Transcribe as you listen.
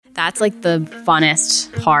That's like the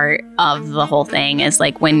funnest part of the whole thing is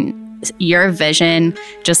like when your vision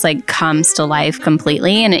just like comes to life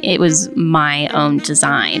completely. And it was my own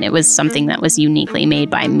design. It was something that was uniquely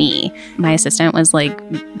made by me. My assistant was like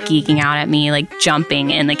geeking out at me, like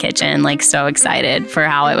jumping in the kitchen, like so excited for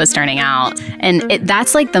how it was turning out. And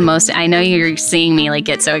that's like the most, I know you're seeing me like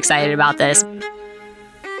get so excited about this.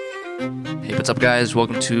 Hey, what's up, guys?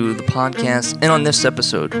 Welcome to the podcast. And on this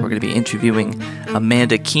episode, we're going to be interviewing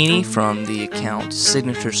Amanda Keeney from the account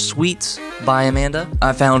Signature Sweets by Amanda.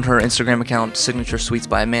 I found her Instagram account, Signature Sweets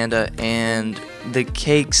by Amanda, and the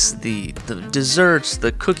cakes, the desserts,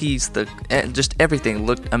 the cookies, just everything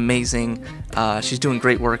looked amazing. She's doing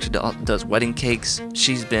great work. She does wedding cakes.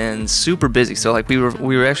 She's been super busy. So like we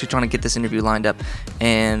were actually trying to get this interview lined up,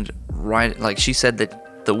 and she said that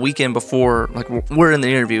the weekend before, like we're in the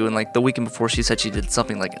interview, and like the weekend before, she said she did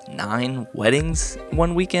something like 9 weddings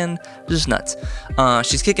one weekend. Just nuts.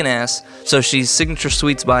 She's kicking ass. So she's Signature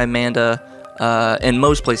Sweets by Amanda. In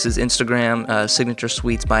most places, Instagram,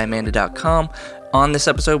 signaturesweetsbyamanda.com. On this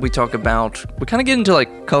episode, we kind of get into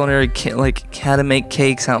like culinary, like how to make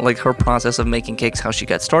cakes, how like her process of making cakes, how she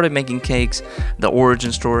got started making cakes, the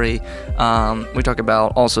origin story. We talk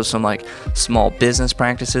about also some like small business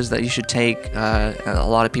practices that you should take. A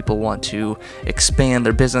lot of people want to expand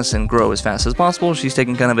their business and grow as fast as possible. She's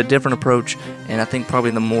taking kind of a different approach, and I think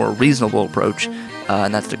probably the more reasonable approach,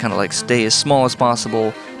 and that's to kind of like stay as small as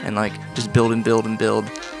possible and like just build and build and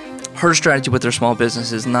build. Her strategy with her small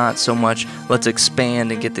business is not so much let's expand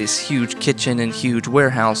and get this huge kitchen and huge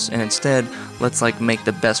warehouse, and instead let's like make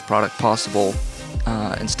the best product possible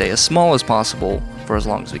and stay as small as possible for as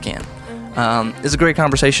long as we can. It's a great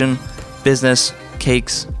conversation. Business,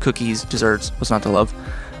 cakes, cookies, desserts, what's not to love?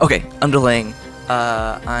 Okay, I'm delaying.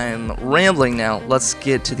 I'm rambling now. Let's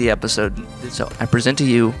get to the episode. So I present to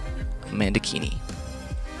you Amanda Keeney.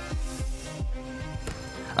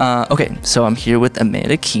 Okay, so I'm here with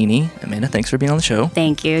Amanda Keeney. Amanda, thanks for being on the show.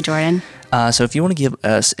 Thank you, Jordan. So if you want to give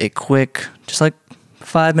us a quick, just like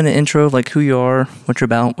 5-minute intro of like who you are, what you're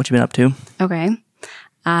about, what you've been up to. Okay.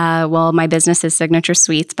 Well, my business is Signature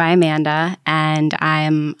Sweets by Amanda, and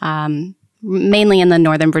I'm mainly in the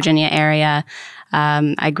Northern Virginia area.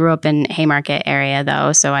 I grew up in Haymarket area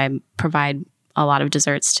though, so I provide a lot of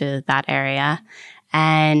desserts to that area.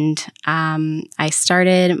 And I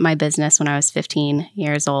started my business when I was 15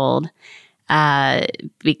 years old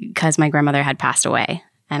because my grandmother had passed away,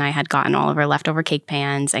 and I had gotten all of her leftover cake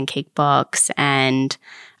pans and cake books, and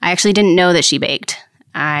I actually didn't know that she baked.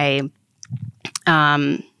 She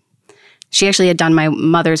actually had done my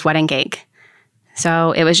mother's wedding cake.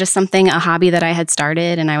 So it was just a hobby that I had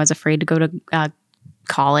started, and I was afraid to go to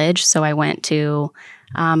college, so I went to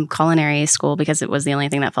culinary school because it was the only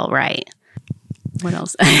thing that felt right. What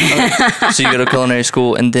else? So you go to culinary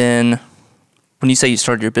school, and then when you say you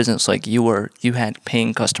started your business, like you had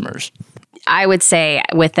paying customers. I would say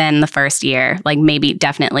within the first year, like maybe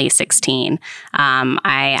definitely 16,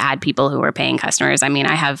 I had people who were paying customers. I mean,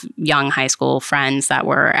 I have young high school friends that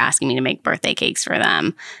were asking me to make birthday cakes for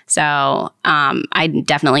them. So I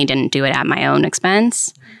definitely didn't do it at my own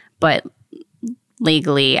expense, but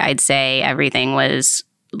legally, I'd say everything was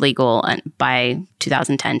legal by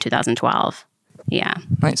 2010, 2012. Yeah.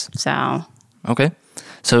 Nice. So. Okay.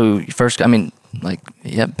 So first, I mean, like,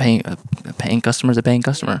 yeah, a paying customer is a paying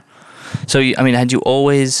customer. So, I mean, had you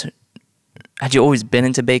always been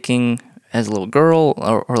into baking as a little girl,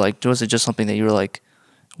 or like, was it just something that you were like,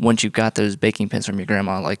 once you got those baking pins from your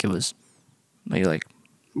grandma, like it was, maybe like,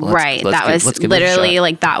 well, right. That was literally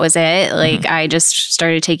like, that was it. Like, I just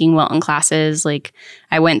started taking Wilton classes. Like,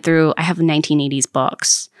 I have 1980s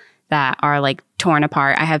books that are like torn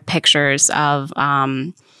apart. I have pictures of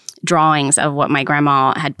drawings of what my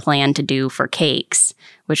grandma had planned to do for cakes,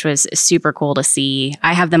 which was super cool to see.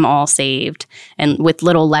 I have them all saved, and with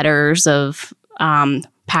little letters of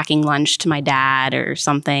packing lunch to my dad or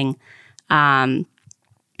something.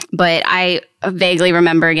 But I vaguely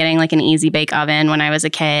remember getting like an Easy Bake Oven when I was a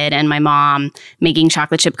kid, and my mom making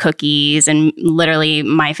chocolate chip cookies. And literally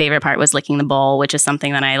my favorite part was licking the bowl, which is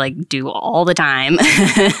something that I like do all the time.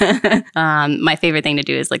 My favorite thing to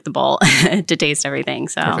do is lick the bowl to taste everything.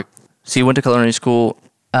 So. Perfect. So you went to culinary school.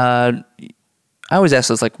 I always ask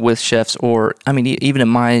this like with chefs, or I mean, even in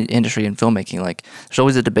my industry in filmmaking, like there's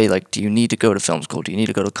always a debate like, do you need to go to film school? Do you need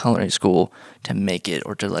to go to culinary school to make it,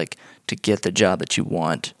 or to get the job that you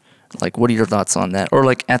want? Like, what are your thoughts on that? Or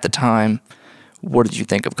like at the time, what did you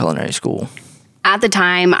think of culinary school? At the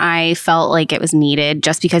time, I felt like it was needed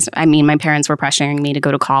just because, my parents were pressuring me to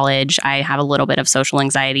go to college. I have a little bit of social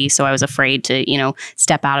anxiety, so I was afraid to,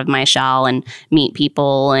 step out of my shell and meet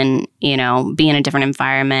people and, be in a different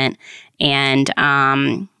environment. And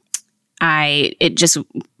it just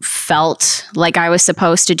felt like I was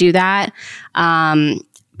supposed to do that.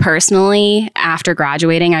 Personally, after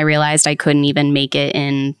graduating, I realized I couldn't even make it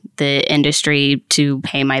in the industry to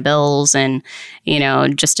pay my bills and,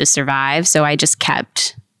 just to survive. So I just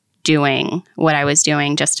kept doing what I was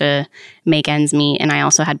doing just to make ends meet. And I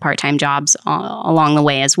also had part-time jobs along the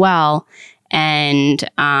way as well. And,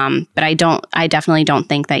 but I definitely don't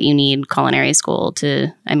think that you need culinary school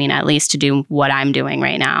to, at least to do what I'm doing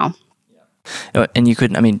right now. And you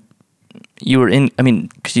couldn't, you were in,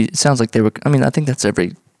 because it sounds like they were, I think that's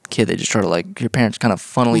every kid. They just try to your parents kind of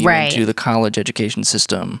funnel you into the college education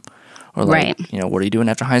system, or what are you doing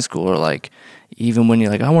after high school? Or even when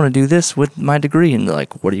you're I want to do this with my degree, and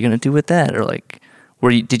what are you going to do with that?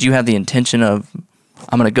 Or did you have the intention of,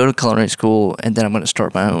 I'm going to go to culinary school and then I'm going to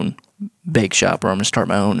start my own bake shop, or I'm going to start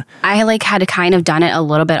my own? I had kind of done it a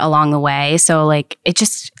little bit along the way. So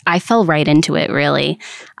I fell right into it, really.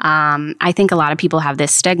 I think a lot of people have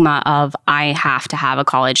this stigma of, I have to have a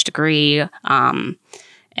college degree,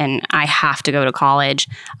 and I have to go to college.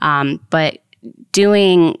 But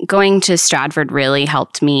going to Stratford really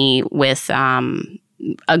helped me with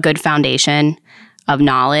a good foundation of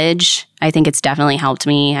knowledge. I think it's definitely helped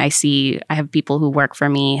me. I have people who work for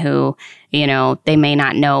me who, they may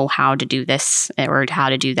not know how to do this or how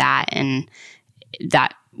to do that. And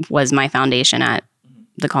that was my foundation at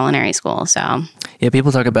the culinary school. So yeah,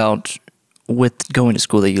 people talk about with going to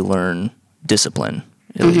school that you learn discipline,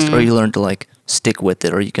 at least, or you learn to stick with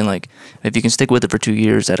it, or you can if you can stick with it for 2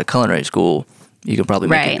 years at a culinary school, you can probably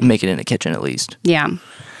make it in a kitchen at least. Yeah.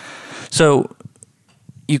 So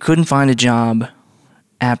you couldn't find a job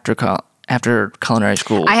after culinary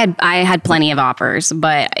school. I had plenty of offers,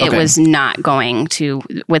 but it was not going to,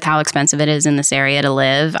 with how expensive it is in this area to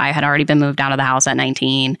live. I had already been moved out of the house at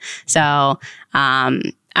 19. So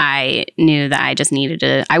I knew that I just needed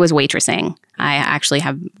to, I was waitressing. I actually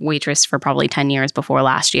have waitressed for probably 10 years before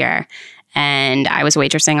last year. And I was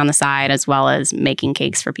waitressing on the side as well as making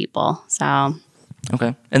cakes for people. So.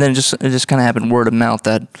 Okay. And then it just kind of happened word of mouth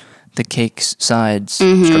that the cakes sides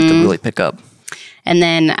started to really pick up. And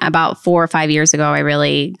then about 4 or 5 years ago, I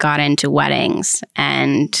really got into weddings,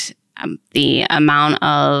 and the amount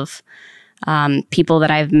of people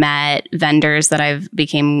that I've met, vendors that I've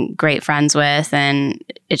became great friends with, and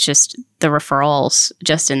it's just the referrals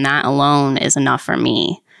just in that alone is enough for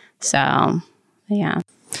me. So, yeah.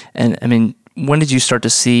 And when did you start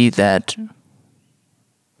to see that,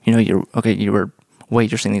 you were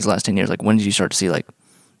waitressing these last 10 years, when did you start to see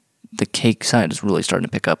the cake side is really starting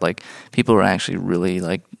to pick up? People are actually really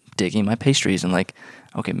digging my pastries and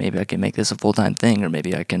okay, maybe I can make this a full-time thing, or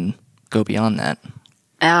maybe I can go beyond that.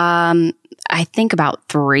 I think about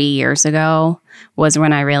 3 years ago was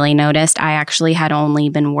when I really noticed. I actually had only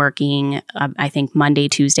been working, I think Monday,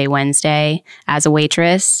 Tuesday, Wednesday as a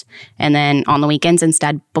waitress, and then on the weekends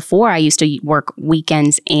instead. Before, I used to work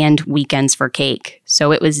weekends and weekends for cake.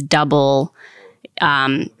 So it was double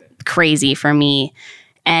crazy for me.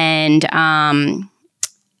 And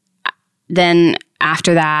then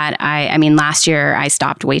after that, last year I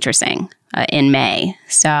stopped waitressing in May.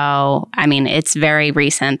 So, it's very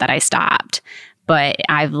recent that I stopped, but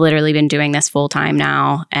I've literally been doing this full time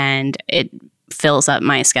now, and it fills up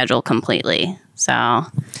my schedule completely. So,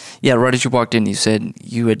 yeah, right as you walked in, you said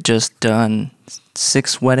you had just done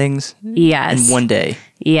 6 weddings in one day.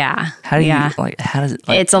 Yeah. How do you, how does it,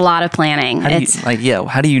 it's a lot of planning.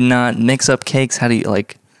 How do you not mix up cakes? How do you,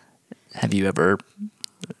 have you ever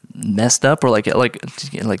messed up, or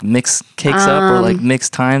mix cakes up, or mix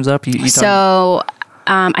times up?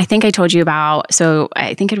 I think I told you about,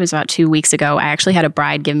 I think it was about 2 weeks ago, I actually had a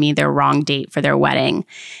bride give me their wrong date for their wedding.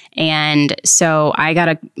 And so I got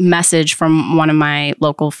a message from one of my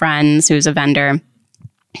local friends who's a vendor,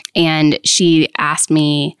 and she asked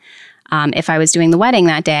me if I was doing the wedding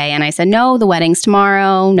that day. And I said, no, the wedding's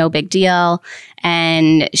tomorrow, no big deal.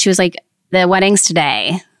 And she was like, the wedding's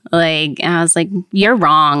today. And I was like, you're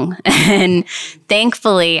wrong. And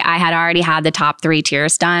thankfully, I had already had the top 3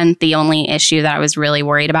 tiers done. The only issue that I was really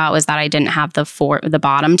worried about was that I didn't have the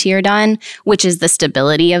bottom tier done, which is the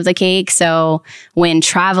stability of the cake. So when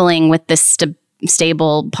traveling with the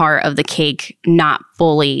stable part of the cake not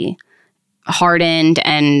fully hardened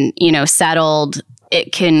and, settled,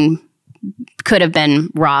 it could have been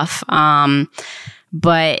rough.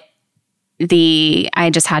 But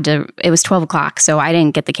it was 12 o'clock, so I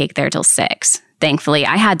didn't get the cake there till 6. thankfully.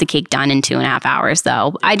 I had the cake done in 2.5 hours,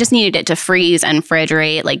 though. I just needed it to freeze and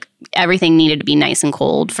refrigerate. Like, everything needed to be nice and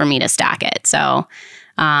cold for me to stack it. So,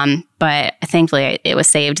 but thankfully it was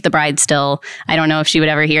saved. The bride still, I don't know if she would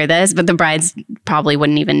ever hear this, but the brides probably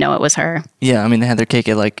wouldn't even know it was her. Yeah, I mean, they had their cake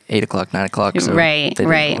at like 8 o'clock, 9 o'clock. So right.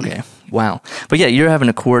 Okay, wow. But yeah, you're having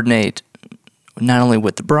to coordinate not only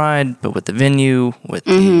with the bride, but with the venue, with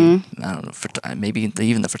the, I don't know, maybe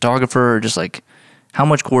even the photographer, or just like how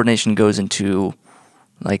much coordination goes into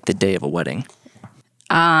like the day of a wedding?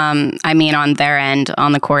 I mean, on their end,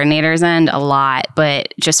 on the coordinator's end, a lot.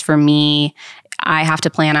 But just for me, I have to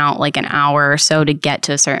plan out like an hour or so to get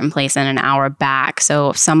to a certain place and an hour back.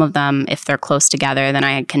 So some of them, if they're close together, then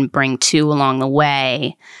I can bring 2 along the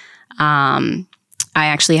way. I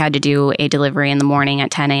actually had to do a delivery in the morning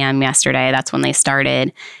at 10 a.m. yesterday. That's when they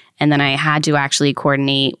started. And then I had to actually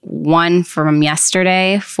coordinate one from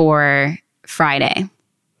yesterday for Friday.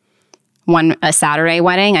 A Saturday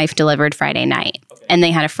wedding, I've delivered Friday night. And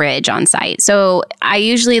they had a fridge on site. So I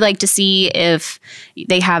usually like to see if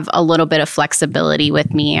they have a little bit of flexibility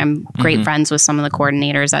with me. I'm great friends with some of the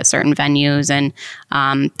coordinators at certain venues, and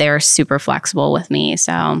they're super flexible with me.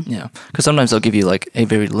 So yeah, because sometimes they'll give you like a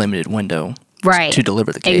very limited window. Right. To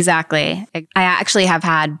deliver the cake. Exactly. I actually have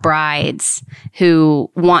had brides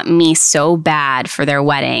who want me so bad for their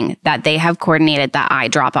wedding that they have coordinated that I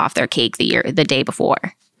drop off their cake the day before.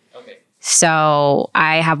 Okay. So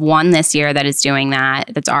I have one this year that is doing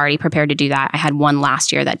that, that's already prepared to do that. I had one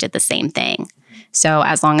last year that did the same thing. So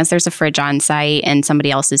as long as there's a fridge on site and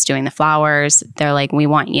somebody else is doing the flowers, they're like, we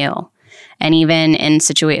want you. And even in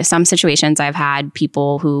some situations, I've had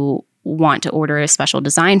people who want to order a special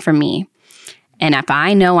design from me. And if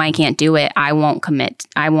I know I can't do it, I won't commit.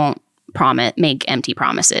 I won't make empty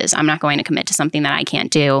promises. I'm not going to commit to something that I can't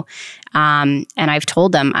do. And I've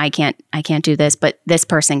told them I can't do this, but this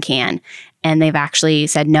person can. And they've actually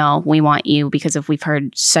said, no, we want you because we've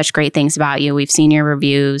heard such great things about you. We've seen your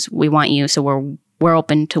reviews. We want you. So we're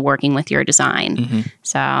open to working with your design.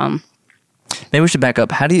 So maybe we should back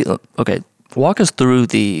up. Walk us through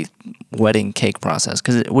the wedding cake process.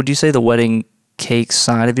 Because would you say the wedding cake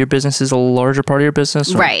side of your business is a larger part of your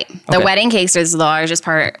business? Or? Right. The wedding cakes is the largest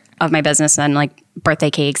part of my business, and like birthday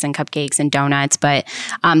cakes and cupcakes and donuts. But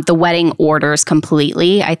the wedding orders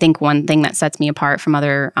completely. I think one thing that sets me apart from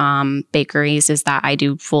other bakeries is that I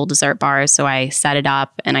do full dessert bars. So I set it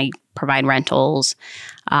up and I provide rentals.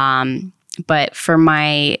 But for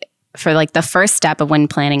like the first step of when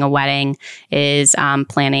planning a wedding is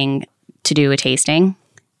planning to do a tasting.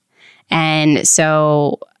 And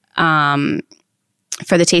so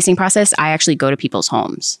for the tasting process, I actually go to people's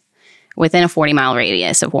homes within a 40-mile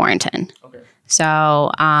radius of Warrenton. Okay. So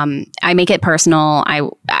I make it personal. I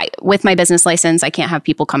with my business license, I can't have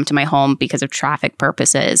people come to my home because of traffic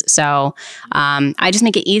purposes. So I just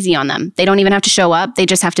make it easy on them. They don't even have to show up. They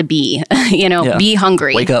just have to be, be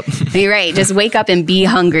hungry. Wake up. You're right. Just wake up and be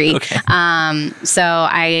hungry. Okay. So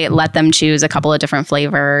I let them choose a couple of different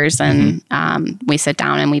flavors, and we sit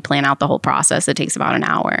down and we plan out the whole process. It takes about an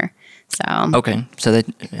hour. So okay, so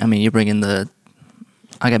you bring in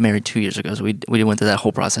I got married 2 years ago, so we went through that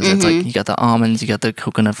whole process. It's like you got the almonds, you got the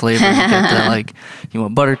coconut flavor, you got the like, you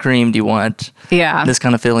want buttercream, do you want this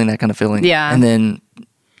kind of filling, that kind of filling, and then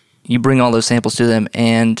you bring all those samples to them.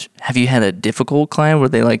 And have you had a difficult client where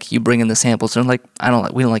they like you bring in the samples and they're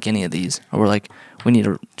like, we don't like any of these, or we're like, we need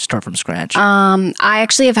to start from scratch? I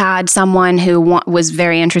actually have had someone who was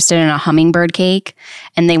very interested in a hummingbird cake,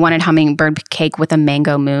 and they wanted hummingbird cake with a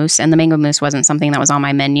mango mousse, and the mango mousse wasn't something that was on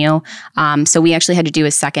my menu. So we actually had to do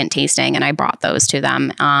a second tasting, and I brought those to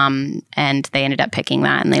them, and they ended up picking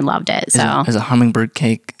that, and they loved it. Is a hummingbird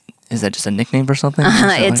cake, is that just a nickname for something?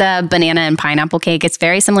 It's a banana and pineapple cake. It's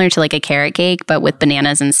very similar to like a carrot cake, but with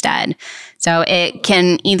bananas instead. So it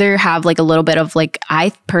can either have like a little bit of like,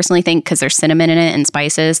 I personally think because there's cinnamon in it and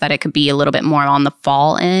spices, that it could be a little bit more on the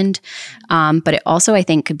fall end. But it also, I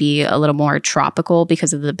think, could be a little more tropical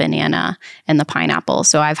because of the banana and the pineapple.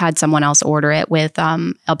 So I've had someone else order it with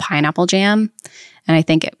a pineapple jam. And I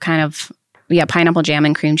think it kind of, pineapple jam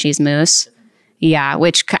and cream cheese mousse. Yeah,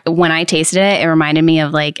 which when I tasted it, it reminded me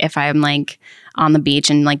of like if I'm like on the beach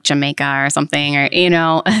in like Jamaica or something, or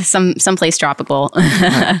someplace tropical.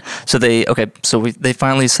 Right. So they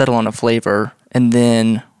finally settle on a flavor, and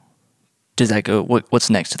then does that go? What's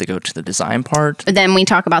next? Do they go to the design part? Then we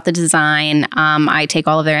talk about the design. I take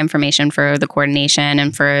all of their information for the coordination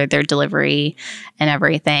and for their delivery and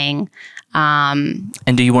everything. And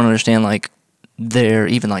do you want to understand like their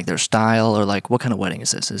style, or like what kind of wedding is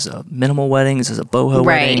this? Is it a minimal wedding? Is this a boho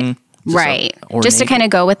wedding? Right. Just to kind of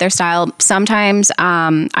go with their style. Sometimes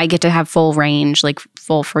I get to have full range, like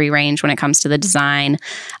full free range when it comes to the design,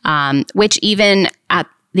 which even at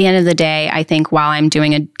the end of the day, I think while I'm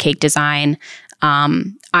doing a cake design,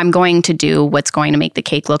 I'm going to do what's going to make the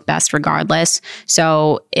cake look best regardless.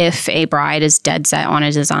 So if a bride is dead set on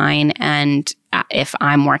a design and if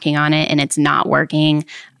I'm working on it and it's not working,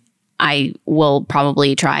 I will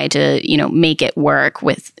probably try to, make it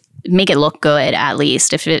look good at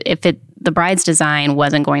least. If the bride's design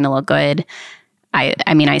wasn't going to look good,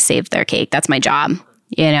 I saved their cake. That's my job,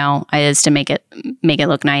 is to make it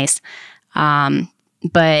look nice.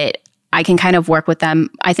 But I can kind of work with them.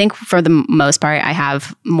 I think for the most part, I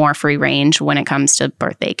have more free range when it comes to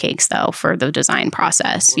birthday cakes, though, for the design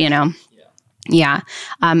process, Yeah.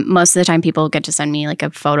 Most of the time people get to send me like a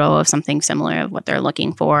photo of something similar of what they're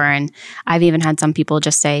looking for. And I've even had some people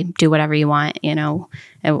just say, do whatever you want,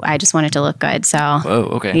 I just want it to look good. So,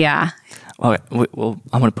 okay. Yeah. Okay. Well,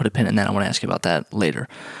 I'm going to put a pin in that. I want to ask you about that later.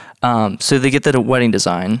 So they get the wedding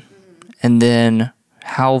design, and then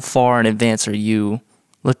how far in advance are you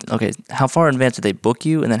how far in advance do they book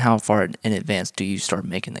you? And then how far in advance do you start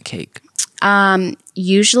making the cake?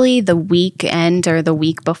 Usually the weekend or the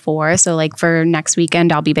week before. So like for next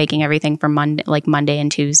weekend, I'll be baking everything for Monday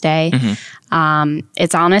and Tuesday. Mm-hmm.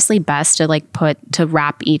 It's honestly best to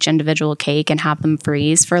wrap each individual cake and have them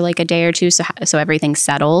freeze for like a day or two. So everything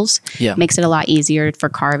settles. Yeah. Makes it a lot easier for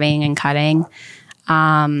carving and cutting.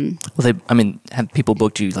 Have people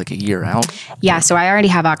booked you like a year out? Yeah, so I already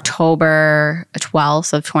have October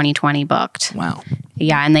 12th of 2020 booked. Wow.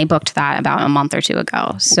 Yeah, and they booked that about a month or two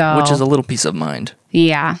ago. So, which is a little peace of mind.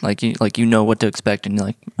 Yeah. Like you know what to expect, and you're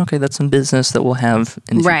like, okay, that's some business that we'll have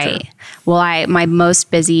in the future. Right. Well, my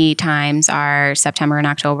most busy times are September and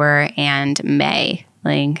October and May.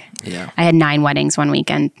 I had 9 weddings one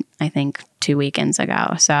weekend, I think 2 weekends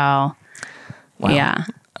ago. So, wow. Yeah.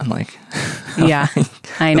 I'm like, yeah,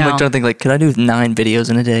 I know. I'm trying to think could I do 9 videos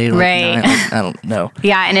in a day? Right. I don't know.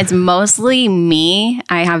 Yeah. And it's mostly me.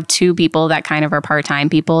 I have 2 people that kind of are part-time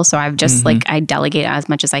people. So I've just I delegate as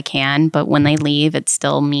much as I can, but when they leave, it's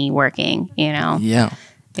still me working, Yeah.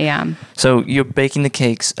 Yeah. So you're baking the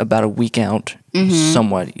cakes about a week out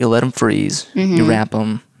somewhat. You let them freeze, you wrap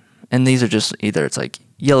them. And these are just either it's like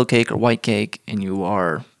yellow cake or white cake. And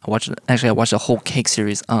I watched a whole cake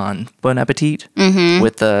series on Bon Appetit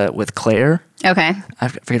with Claire. Okay. I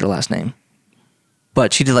forget her last name,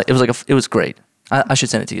 but she did it was great. I should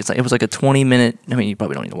send it to you. It was like a 20-minute. I mean, you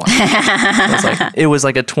probably don't need to watch it. It was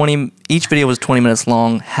like a 20. Each video was 20 minutes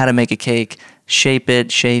long. How to make a cake, shape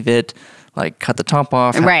it, shave it, cut the top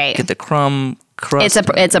off, get the crust.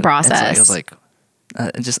 It's a process. It was like.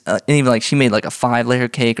 And even she made a 5-layer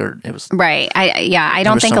cake, or it was right. I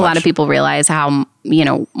don't think a lot of people realize how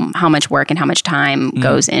much work and how much time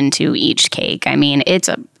goes into each cake. I mean, it's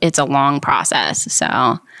a long process.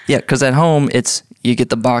 So yeah, because at home you get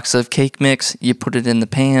the box of cake mix, you put it in the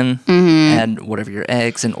pan, add whatever your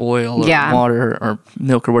eggs and oil or water or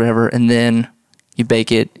milk or whatever, and then you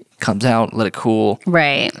bake it. Comes out, let it cool.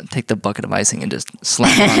 Right. Take the bucket of icing and just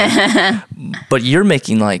slap it on it. But you're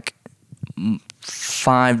making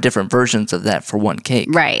 5 different versions of that for one cake.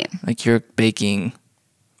 Right. You're baking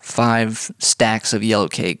 5 stacks of yellow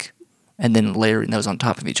cake and then layering those on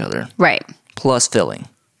top of each other. Right. Plus filling.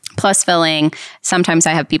 Sometimes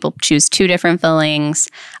I have people choose 2 different fillings.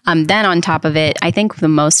 Then on top of it, I think the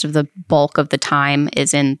most of the bulk of the time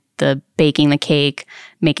is in the baking the cake,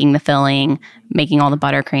 making the filling, making all the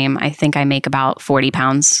buttercream. I think I make about 40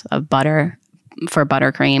 pounds of butter for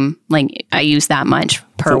buttercream. I use that much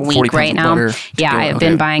per week right now. Yeah, I've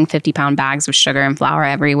been buying 50-pound bags of sugar and flour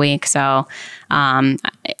every week. So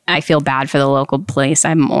I feel bad for the local place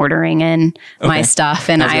I'm ordering in my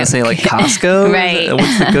stuff. And I was going to say Costco? Right.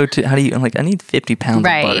 What's the go-to? How do you, I need 50 pounds of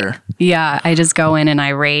butter. Yeah, I just go in and I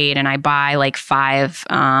raid and I buy 5,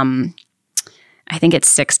 I think it's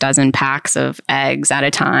 6 dozen packs of eggs at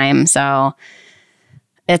a time. So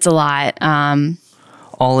it's a lot.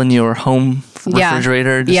 All in your home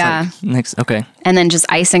refrigerator? Okay. And then just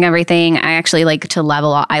icing everything. I actually like to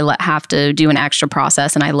level off. I have to do an extra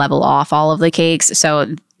process and I level off all of the cakes.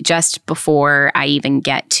 So just before I even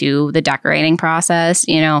get to the decorating process,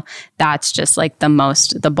 that's just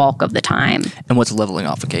the bulk of the time. And what's leveling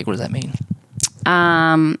off a cake? What does that mean?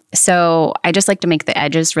 So I just like to make the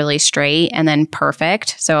edges really straight and then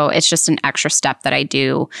perfect. So it's just an extra step that I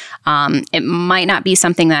do. It might not be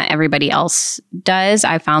something that everybody else does.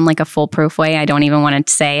 I found a foolproof way. I don't even want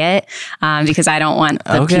to say it, because I don't want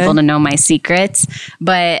the people to know my secrets,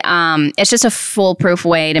 but, it's just a foolproof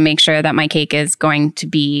way to make sure that my cake is going to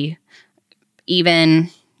be even,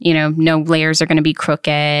 no layers are going to be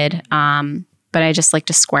crooked. But I just like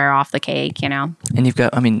to square off the cake, And you've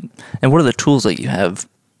got, and what are the tools that you have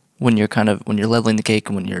when you're leveling the cake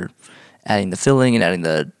and when you're adding the filling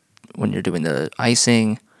and when you're doing the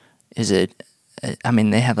icing? Is it,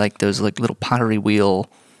 they have like those like little pottery wheel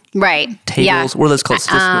tables. Yeah. What are those called?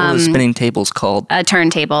 What are the spinning tables called? A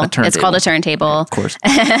turntable. It's called a turntable. Of course.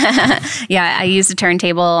 Yeah, I use a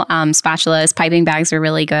turntable. Spatulas, piping bags are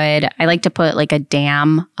really good. I like to put like a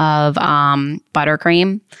dam of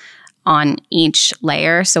buttercream on each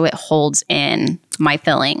layer so it holds in my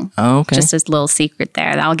filling. Oh, okay. Just a little secret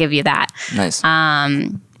there. I'll give you that. Nice.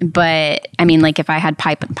 But like if I had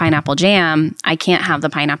pineapple jam, I can't have the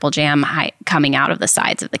pineapple jam coming out of the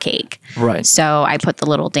sides of the cake. Right. So I put the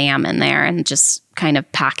little dam in there and just kind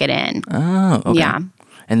of pack it in. Oh, okay. Yeah.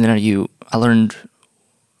 And then I learned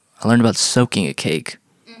about soaking a cake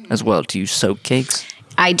as well. Do you soak cakes?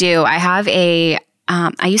 I do. I have I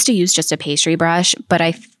used to use just a pastry brush, but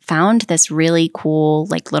I found this really cool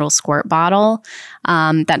like little squirt bottle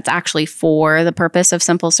that's actually for the purpose of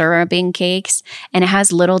simple syruping cakes, and it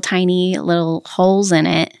has tiny little holes in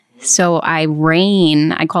it. So I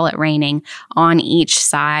call it raining on each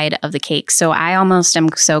side of the cake. So I almost am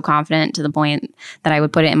so confident to the point that I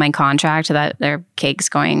would put it in my contract that their cake's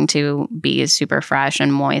going to be super fresh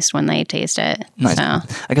and moist when they taste it. Nice. So.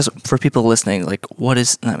 I guess for people listening, like I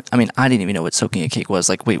didn't even know what soaking a cake was.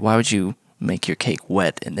 Like, wait, why would you make your cake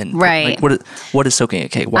wet and then right? Like, what is soaking a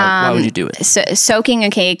cake? Why would you do it? So, soaking a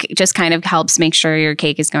cake just kind of helps make sure your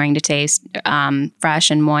cake is going to taste fresh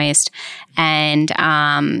and moist, and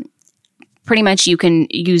pretty much you can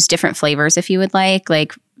use different flavors if you would like.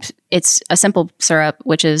 Like it's a simple syrup,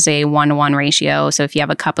 which is a 1-to-1 ratio. So if you have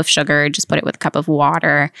a cup of sugar, just put it with a cup of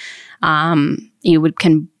water. You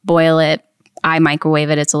can boil it. I microwave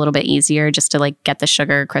it. It's a little bit easier just to like get the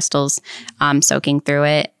sugar crystals soaking through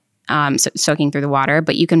it. Soaking through the water,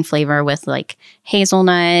 but you can flavor with like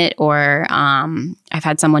hazelnut or I've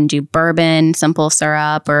had someone do bourbon simple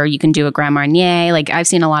syrup, or you can do a Grand Marnier. Like I've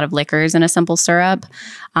seen a lot of liquors in a simple syrup,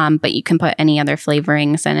 but you can put any other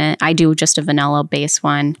flavorings in it. I do just a vanilla base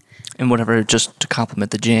one. And whatever, just to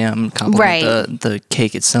complement the jam, the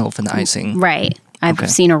cake itself and the icing. Right. I've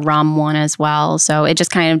seen a rum one as well. So it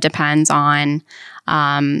just kind of depends on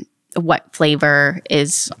what flavor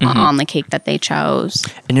is on the cake that they chose.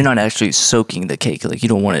 And you're not actually soaking the cake. Like you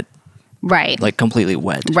don't want it like completely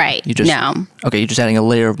wet. Right. No. Okay, you're just adding a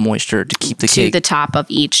layer of moisture to keep the cake. To the top of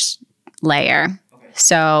each layer. Okay.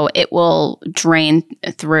 So it will drain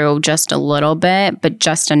through just a little bit, but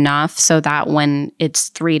just enough so that when it's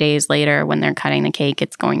 3 days later when they're cutting the cake,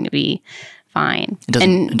 it's going to be fine.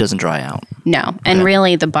 It doesn't dry out. No. And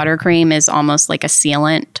really the buttercream is almost like a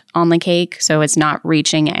sealant on the cake. So it's not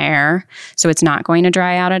reaching air. So it's not going to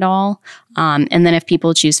dry out at all. And then if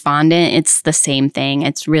people choose fondant, it's the same thing.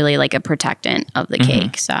 It's really like a protectant of the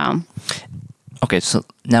cake. So. Okay. So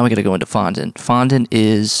now we got to go into fondant. Fondant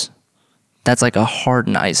that's like a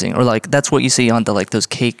hardened icing, or like that's what you see on those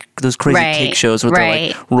crazy cake shows where they're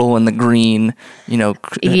like rolling the green,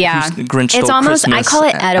 Grinch. It's almost, I call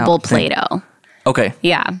it edible Play-Doh. Okay.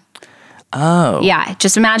 Yeah. Oh. Yeah.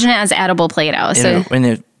 Just imagine it as edible Play-Doh. And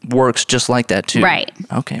it works just like that too. Right.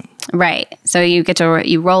 Okay. Right. So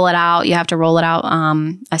you roll it out. You have to roll it out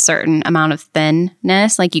a certain amount of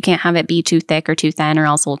thinness. Like you can't have it be too thick or too thin, or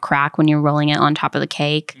else it'll crack when you're rolling it on top of the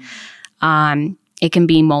cake. It can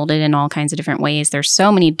be molded in all kinds of different ways. There's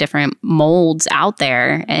so many different molds out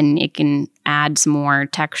there, and it can add some more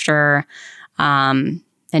texture and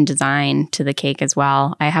design to the cake as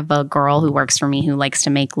well. I have a girl who works for me who likes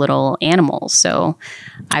to make little animals. So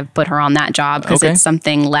I've put her on that job because it's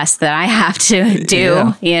something less that I have to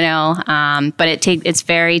do, but it's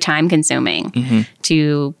very time consuming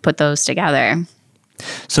to put those together.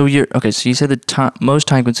 So you said the most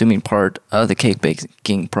time-consuming part of the cake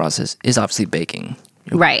baking process is obviously baking.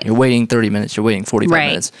 Right. You're waiting 30 minutes. You're waiting 45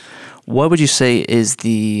 minutes. What would you say is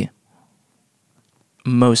the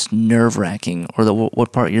most nerve-wracking, or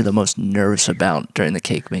what part you're the most nervous about during the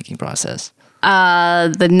cake making process?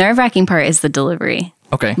 The nerve-wracking part is the delivery.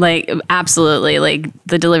 Okay. Like, absolutely. Like,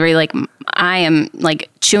 the delivery, like, I am, like,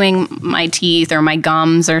 chewing my teeth or my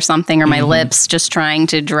gums or something, or my lips, just trying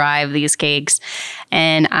to drive these cakes.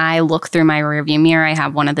 And I look through my rearview mirror. I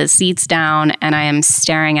have one of the seats down, and I am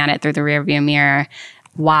staring at it through the rearview mirror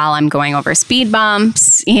while I'm going over speed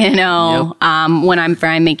bumps, when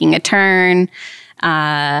I'm making a turn.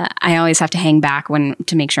 I always have to hang back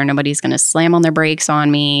to make sure nobody's going to slam on their brakes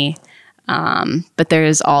on me. But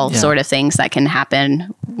there's all sort of things that can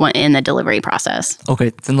happen in the delivery process.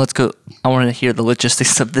 Okay, then let's go. I want to hear the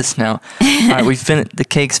logistics of this now. All right, the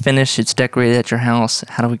cake's finished. It's decorated at your house.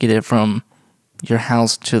 How do we get it from your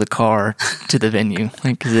house to the car to the venue?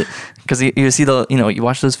 Because you see you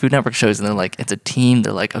watch those Food Network shows and they're like, it's a team.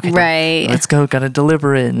 They're like, okay, right, let's go, gotta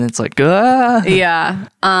deliver it, and it's like, ah. Yeah.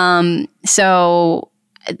 So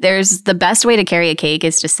there's the best way to carry a cake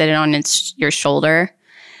is to sit it on your shoulder.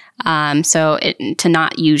 To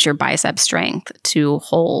not use your bicep strength to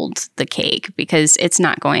hold the cake because it's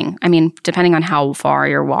not going, depending on how far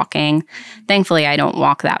you're walking. Thankfully, I don't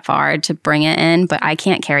walk that far to bring it in, but I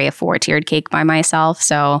can't carry a 4-tiered cake by myself.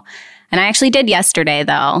 So, and I actually did yesterday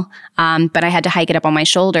though, but I had to hike it up on my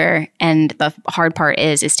shoulder. And the hard part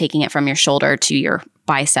is taking it from your shoulder to your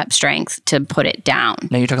bicep strength to put it down.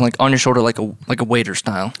 Now you're talking like on your shoulder, like a waiter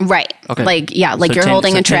style. Right. Okay. Like you're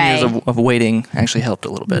holding a tray. 10 years of waiting actually helped a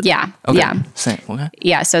little bit. Yeah. Okay. Yeah. Same. Okay.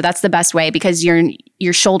 Yeah. So that's the best way because your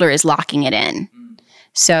shoulder is locking it in.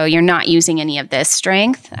 So you're not using any of this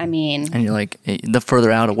strength. And you're like, the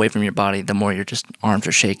further out away from your body, the more your just arms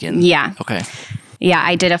are shaking. Yeah. Okay. Yeah,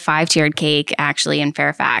 I did a 5-tiered cake actually in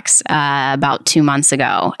Fairfax about 2 months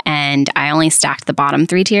ago. And I only stacked the bottom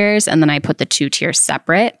 3 tiers and then I put the 2 tiers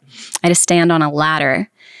separate. I just stand on a ladder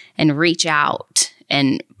and reach out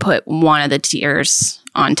and put one of the tiers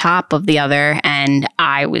on top of the other. And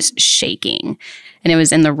I was shaking. And it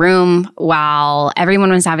was in the room while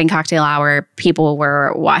everyone was having cocktail hour. People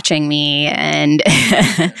were watching me and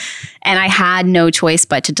and I had no choice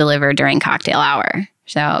but to deliver during cocktail hour.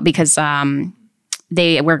 So because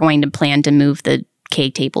they were going to plan to move the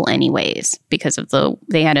cake table anyways because of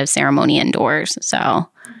they had a ceremony indoors. So,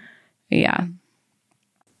 yeah.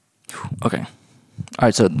 Okay. All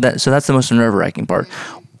right. So that's the most nerve-wracking part.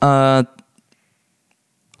 I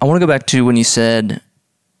want to go back to when you said,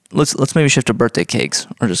 let's maybe shift to birthday cakes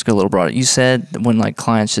or just go a little broader. You said when like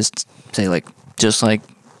clients just say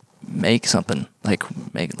make something, make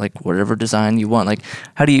whatever design you want. Like,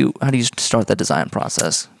 how do you start that design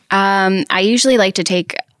process? I usually like to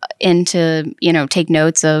take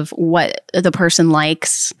notes of what the person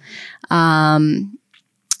likes. And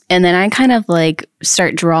then I kind of like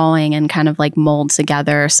start drawing and kind of like mold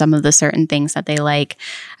together some of the certain things that they like.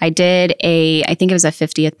 I did I think it was a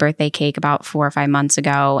 50th birthday cake about 4 or 5 months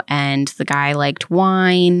ago. And the guy liked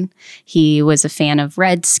wine. He was a fan of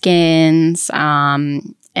Redskins,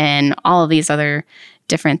 and all of these other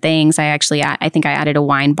different things. I think I added a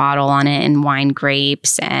wine bottle on it and wine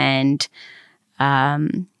grapes. And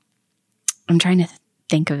I'm trying to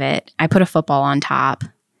think of it. I put a football on top.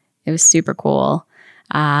 It was super cool.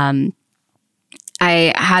 I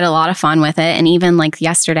had a lot of fun with it. And even like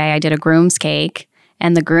yesterday, I did a groom's cake.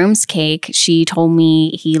 And the groom's cake, she told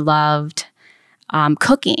me he loved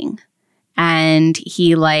cooking. And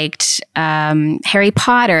he liked Harry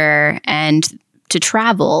Potter and to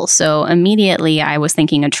travel. So immediately I was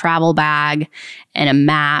thinking a travel bag and a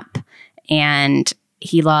map. And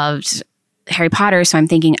he loved Harry Potter. So I'm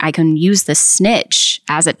thinking I can use the snitch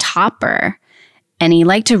as a topper. And he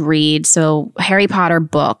liked to read, so Harry Potter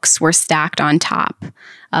books were stacked on top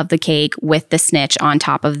of the cake with the snitch on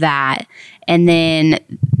top of that. And then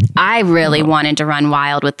I really wanted to run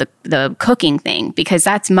wild with the cooking thing because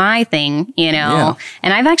that's my thing, Yeah.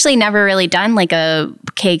 And I've actually never really done like a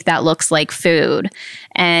cake that looks like food.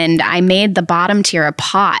 And I made the bottom tier a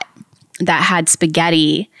pot that had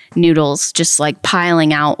spaghetti noodles just like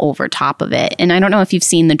piling out over top of it. And I don't know if you've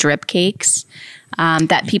seen the drip cakes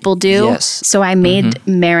that people do. Yes. So I made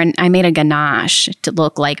I made a ganache to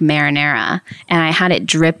look like marinara, and I had it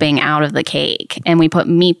dripping out of the cake, and we put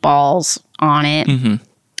meatballs on it. Mm-hmm.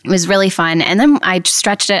 It was really fun. And then I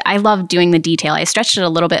stretched it. I love doing the detail. I stretched it a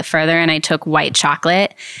little bit further, and I took white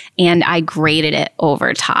chocolate and I grated it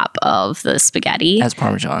over top of the spaghetti. As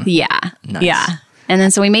Parmesan. Yeah. Nice. Yeah. And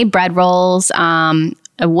then so we made bread rolls, a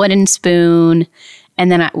wooden spoon.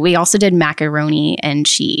 And then we also did macaroni and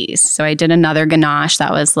cheese. So I did another ganache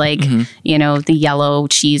that was like, the yellow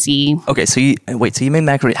cheesy. Okay, so you made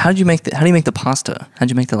macaroni. How do you make the pasta? How'd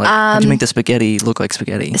you make how'd you make the spaghetti look like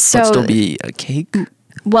spaghetti? So but still be a cake?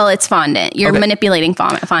 Well, it's fondant. You're manipulating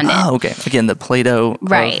fondant. Oh, okay. Again, the Play-Doh,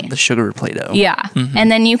 right? The sugar Play-Doh. Yeah, and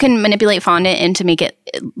then you can manipulate fondant and to make it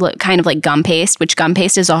look kind of like gum paste, which gum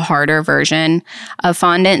paste is a harder version of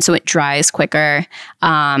fondant, so it dries quicker.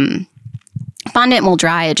 Fondant will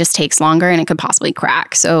dry, it just takes longer and it could possibly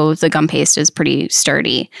crack. So the gum paste is pretty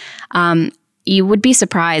sturdy. You would be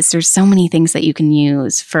surprised. There's so many things that you can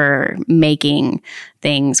use for making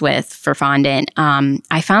things for fondant.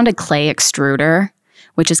 I found a clay extruder,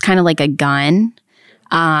 which is kind of like a gun.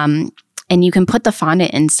 And and you can put the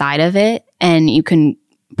fondant inside of it, and you can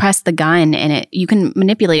press the gun, and you can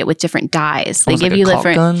manipulate it with different dyes. They give you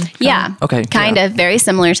different gun? Yeah. Okay. Kind of very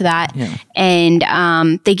similar to that. Yeah.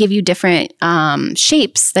 And they give you different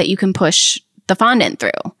shapes that you can push the fondant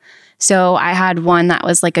through. So I had one that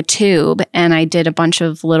was like a tube, and I did a bunch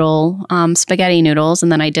of little spaghetti noodles, and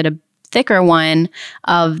then I did a thicker one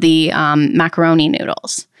of the macaroni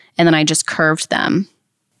noodles, and then I just curved them.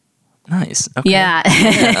 Nice. Okay. Yeah.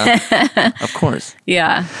 Yeah. Of course.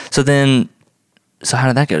 Yeah. So how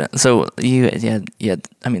did that go? So you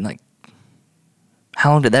I mean, like,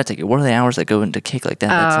 how long did that take you? What are the hours that go into cake like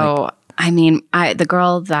that? The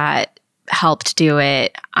girl that helped do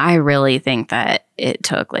it, I really think that it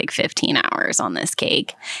took like 15 hours on this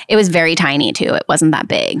cake. It was very tiny too. It wasn't that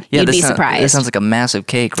big. You'd be surprised. It sounds like a massive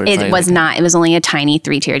cake. It was not. It was only a tiny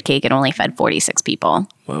 3-tiered cake. It only fed 46 people.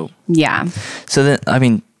 Whoa. Yeah. So then, I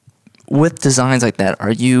mean, with designs like that,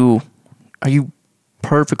 are you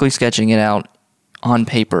perfectly sketching it out on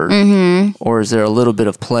paper, or is there a little bit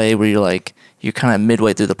of play where you're kind of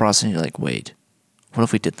midway through the process and you're like, wait, what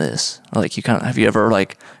if we did this? Or like, have you ever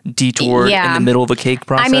like detoured in the middle of a cake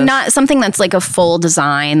process? I mean, not something that's like a full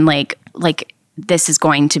design, like this is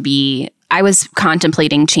going to be, I was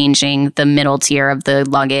contemplating changing the middle tier of the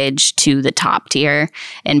luggage to the top tier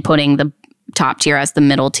and putting the top tier as the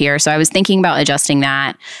middle tier. So I was thinking about adjusting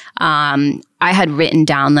that. I had written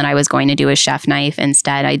down that I was going to do a chef knife.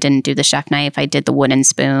 Instead, I didn't do the chef knife. I did the wooden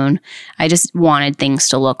spoon. I just wanted things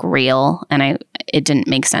to look real. And it didn't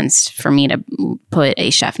make sense for me to put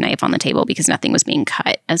a chef knife on the table because nothing was being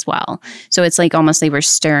cut as well. So it's like almost they were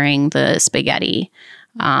stirring the spaghetti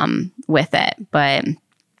with it. But,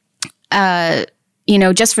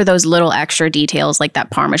 just for those little extra details like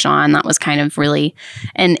that Parmesan, that was kind of really,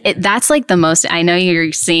 and that's like the most, I know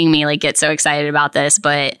you're seeing me like get so excited about this,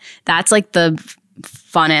 but that's like the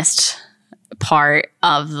funnest part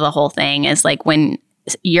of the whole thing is like when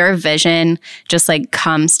your vision just like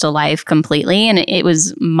comes to life completely. And it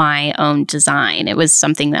was my own design. It was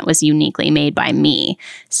something that was uniquely made by me.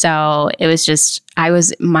 So it was just,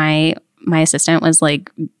 my assistant was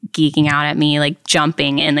like geeking out at me, like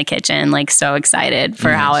jumping in the kitchen, like so excited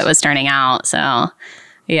for how it was turning out. So,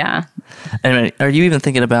 yeah. And are you even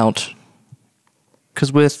thinking about,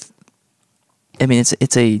 because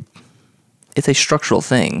it's a structural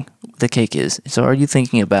thing, the cake is. So are you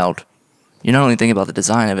thinking about, you're not only thinking about the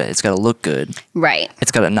design of it, it's got to look good. Right.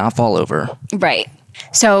 It's got to not fall over. Right.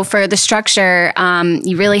 So for the structure,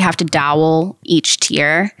 you really have to dowel each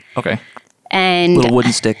tier. Okay. And little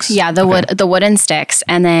wooden sticks. Yeah, the wooden sticks.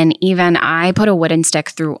 And then even I put a wooden stick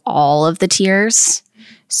through all of the tiers.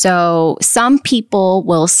 So some people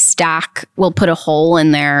will put a hole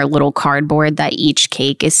in their little cardboard that each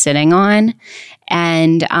cake is sitting on.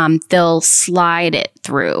 And they'll slide it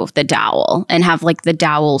through the dowel and have like the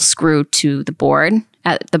dowel screwed to the board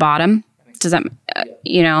at the bottom. Does that,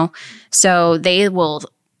 so they will,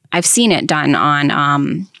 I've seen it done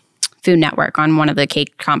on Food Network on one of the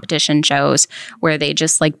cake competition shows where they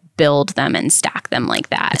just like build them and stack them like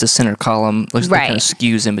that. It's a center column. Looks like it kind of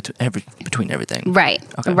skews in between everything. Right.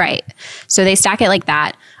 Okay. Right. So they stack it like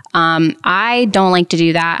that. I don't like to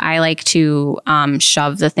do that. I like to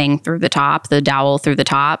shove the thing through the top, the dowel through the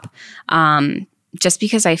top, just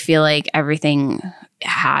because I feel like everything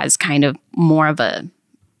has kind of more of a,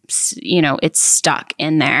 it's stuck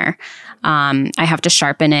in there. I have to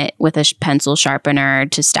sharpen it with a pencil sharpener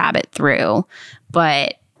to stab it through.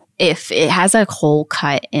 But if it has a hole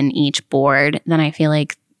cut in each board, then I feel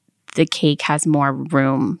like the cake has more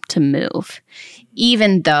room to move,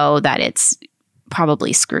 even though that it's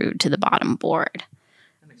probably screwed to the bottom board.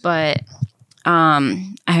 But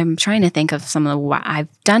I'm trying to think of some of the, I've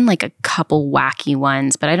done like a couple wacky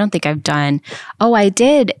ones, but I don't think I've done, I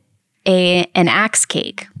did an axe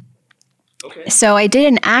cake. Okay. So I did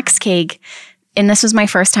an axe cake, and this was my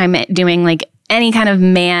first time doing like any kind of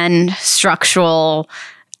structural.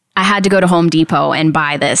 I had to go to Home Depot and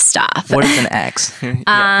buy this stuff. What is an axe?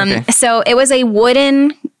 So it was a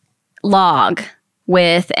wooden log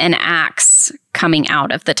with an axe coming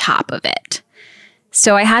out of the top of it.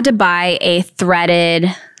 So I had to buy a threaded,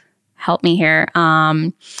 help me here.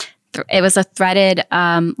 It was a threaded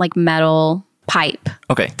like metal pipe.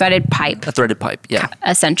 Okay. Threaded pipe. A threaded pipe, yeah.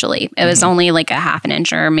 Essentially. It was only like a half an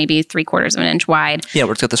inch or maybe 3/4 of an inch wide. Yeah,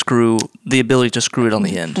 where it's got the ability to screw it on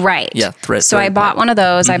the end. Right. Yeah, So I bought one of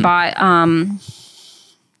those. I bought, I'm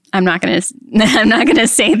not going to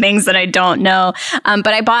say things that I don't know. But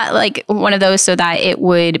I bought like one of those so that it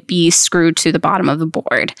would be screwed to the bottom of the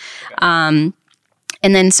board.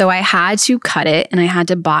 And then so I had to cut it, and I had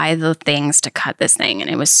to buy the things to cut this thing. And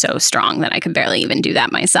it was so strong that I could barely even do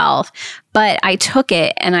that myself. But I took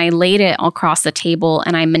it and I laid it across the table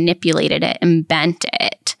and I manipulated it and bent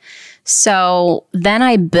it. So then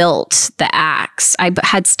I built the axe. I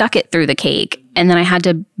had stuck it through the cake, and then I had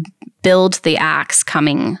to build the axe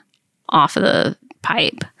coming off of the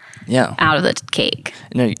pipe. Yeah. Out of the cake.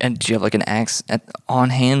 And do you have like an axe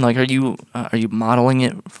on hand? Like, are you modeling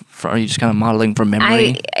it? Are you just kind of modeling from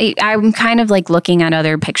memory? I'm kind of like looking at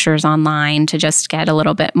other pictures online to just get a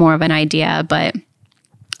little bit more of an idea. But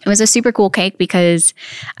it was a super cool cake because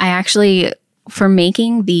I actually, for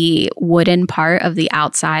making the wooden part of the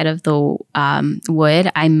outside of the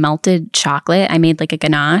wood, I melted chocolate. I made like a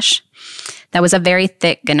ganache. That was a very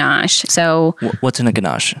thick ganache. So what's in a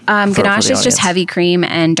ganache? Ganache is just heavy cream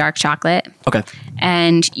and dark chocolate. Okay.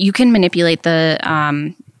 And you can manipulate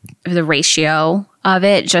the ratio of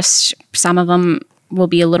it. Just some of them will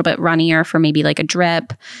be a little bit runnier for maybe like a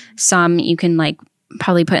drip. Some you can like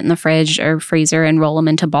probably put in the fridge or freezer and roll them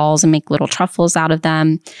into balls and make little truffles out of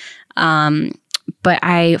them. But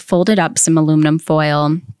I folded up some aluminum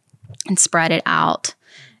foil and spread it out.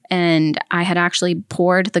 And I had actually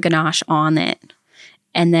poured the ganache on it.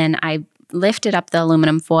 And then I lifted up the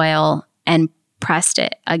aluminum foil and pressed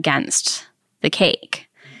it against the cake.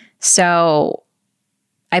 So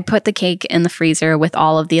I put the cake in the freezer with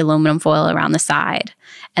all of the aluminum foil around the side.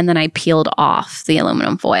 And then I peeled off the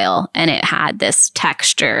aluminum foil, and it had this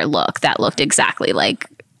texture look that looked exactly like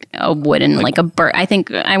a wooden, like a birch. I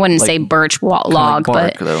think I wouldn't say birch log, like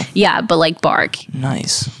bark, but though. Yeah, but like bark.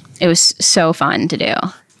 Nice. It was so fun to do.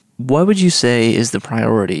 What would you say is the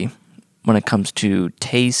priority when it comes to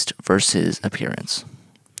taste versus appearance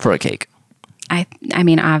for a cake? I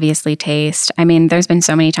mean, obviously taste. I mean, there's been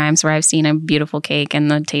so many times where I've seen a beautiful cake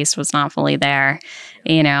and the taste was not fully there.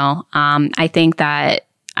 You know, I think that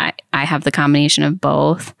I have the combination of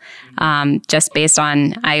both, just based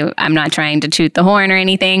on, I'm not trying to toot the horn or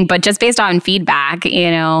anything, but just based on feedback,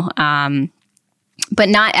 you know, but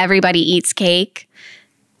not everybody eats cake.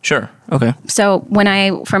 Sure. Okay. So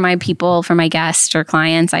for my guests or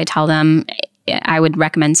clients, I tell them I would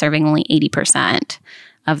recommend serving only 80%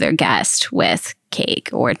 of their guests with cake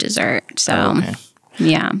or dessert. So, okay.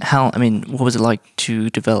 Yeah. What was it like to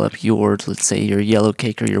develop let's say your yellow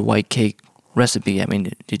cake or your white cake recipe? I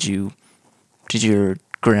mean, did your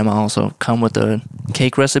grandma also come with a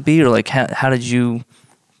cake recipe, or like how did you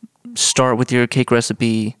start with your cake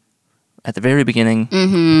recipe at the very beginning,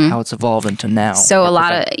 how it's evolved into now? So a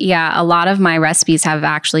lot of my recipes have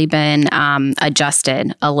actually been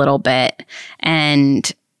adjusted a little bit. And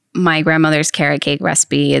my grandmother's carrot cake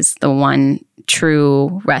recipe is the one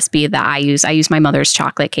true recipe that I use. I use my mother's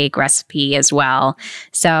chocolate cake recipe as well.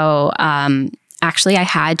 So actually, I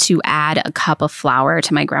had to add a cup of flour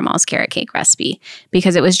to my grandma's carrot cake recipe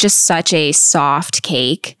because it was just such a soft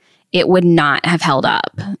cake. It would not have held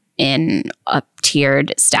up in a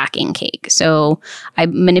tiered stacking cake. So I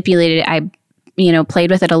manipulated it. I,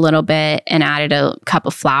 played with it a little bit and added a cup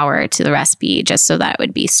of flour to the recipe just so that it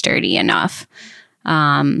would be sturdy enough.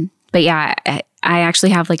 But yeah, I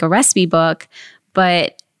actually have like a recipe book,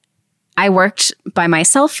 but I worked by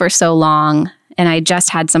myself for so long, and I just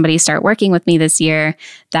had somebody start working with me this year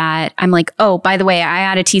that I'm like, oh, by the way, I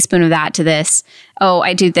add a teaspoon of that to this. Oh,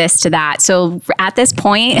 I do this to that. So at this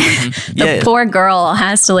point, poor girl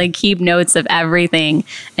has to like keep notes of everything.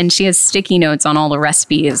 And she has sticky notes on all the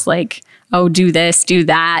recipes like, oh, do this, do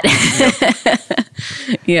that.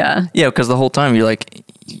 Yeah. Yeah, because the whole time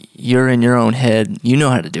you're in your own head, you know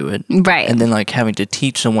how to do it. Right. And then like having to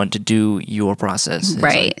teach someone to do your process.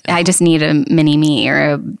 Right. I just need a mini me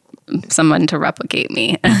or someone to replicate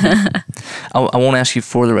me. I won't ask you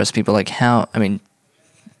for the recipe, but like how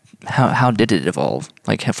did it evolve?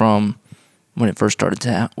 Like from when it first started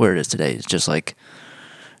to where it is today? It's just like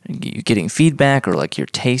you getting feedback, or like you're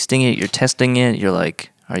tasting it, you're testing it. You're like,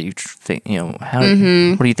 are you,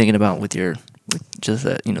 what are you thinking about with just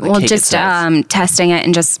that, the cake itself? Testing it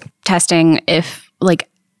and just testing if like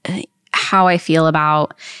how I feel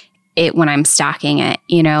about it when I'm stacking it,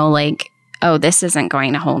 like, oh, this isn't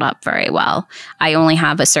going to hold up very well. I only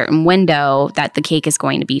have a certain window that the cake is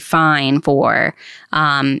going to be fine for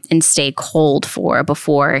and stay cold for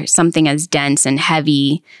before something as dense and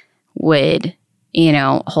heavy would,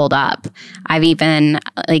 hold up. I've even,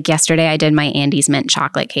 like yesterday, I did my Andes mint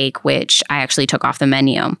chocolate cake, which I actually took off the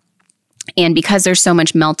menu. And because there's so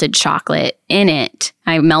much melted chocolate in it,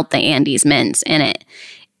 I melt the Andes mints in it.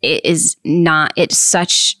 It's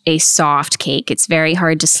such a soft cake. It's very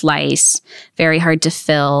hard to slice, very hard to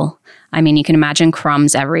fill. I mean, you can imagine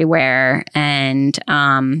crumbs everywhere. And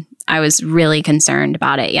I I was really concerned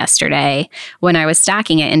about it yesterday when I was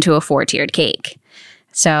stacking it into a 4-tiered cake.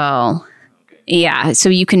 So, yeah. So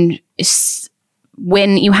you can,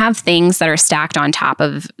 when you have things that are stacked on top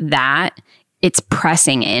of that, it's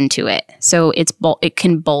pressing into it. So it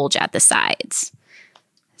can bulge at the sides.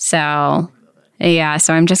 So, yeah.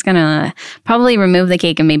 So I'm just going to probably remove the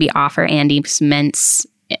cake and maybe offer Andy's mints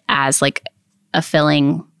as like a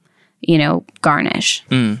filling, garnish.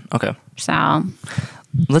 Okay. So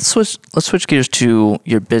let's switch gears to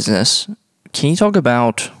your business. Can you talk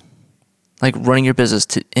about like running your business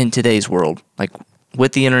in today's world, like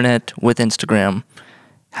with the internet, with Instagram?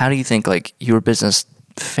 How do you think like your business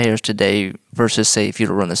fares today versus say if you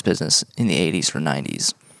were to run this business in the 80s or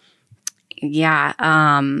 90s? Yeah.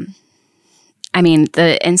 I mean,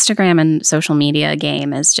 the Instagram and social media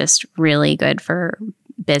game is just really good for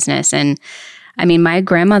business. And I mean, my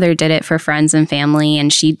grandmother did it for friends and family,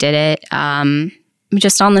 and she did it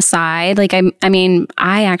just on the side. Like, I mean,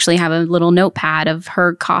 I actually have a little notepad of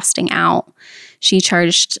her costing out. She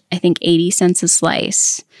charged, I think, 80 cents a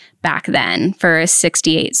slice back then for a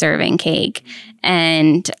 68 serving cake.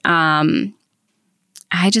 And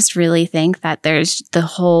I just really think that there's the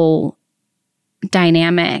whole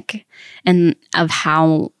dynamic and of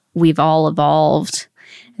how we've all evolved.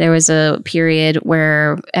 There was a period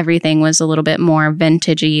where everything was a little bit more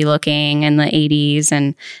vintagey looking in the 80s,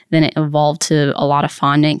 and then it evolved to a lot of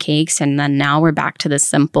fondant cakes, and then now we're back to the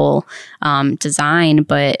simple design.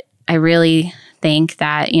 But I really think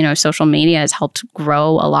that, social media has helped grow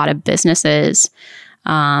a lot of businesses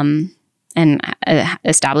and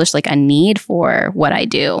establish like a need for what I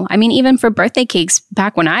do. I mean, even for birthday cakes,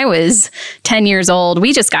 back when I was 10 years old,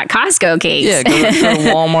 we just got Costco cakes. Yeah, go to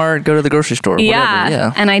Walmart, go to the grocery store. Yeah. Whatever.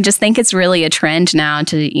 Yeah. And I just think it's really a trend now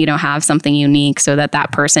to, have something unique so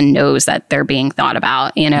that person knows that they're being thought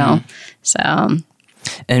about, So.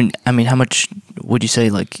 And I mean, how much would you say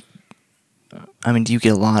do you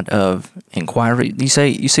get a lot of inquiry? You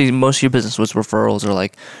say most of your business was referrals or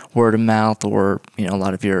like word of mouth, or, a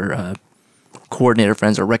lot of your coordinator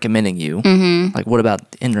friends are recommending you. Mm-hmm. Like, what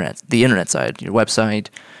about the internet side, your website,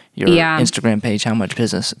 your Instagram page? How much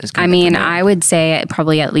business is coming? I mean, I would say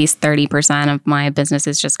probably at least 30% of my business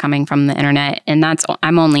is just coming from the internet. And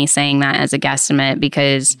I'm only saying that as a guesstimate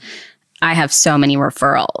because I have so many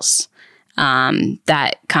referrals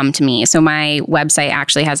that come to me. So my website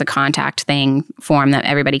actually has a contact form that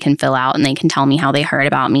everybody can fill out, and they can tell me how they heard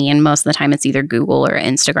about me. And most of the time it's either Google or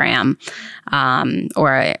Instagram,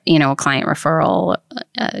 or, a client referral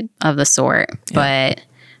of the sort. Yeah. But,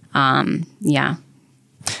 yeah.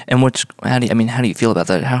 And how do you feel about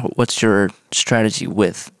that? What's your strategy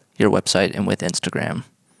with your website and with Instagram,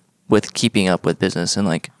 with keeping up with business, and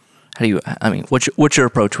like, what's your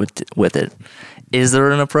approach with it? Is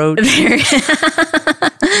there an approach?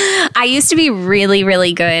 I used to be really,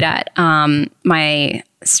 really good at my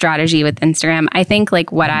strategy with Instagram. I think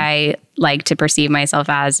like what I like to perceive myself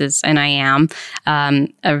as is, and I am,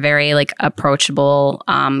 a very like approachable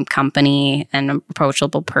company and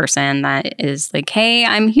approachable person that is like, hey,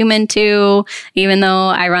 I'm human too, even though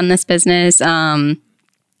I run this business.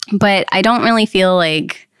 But I don't really feel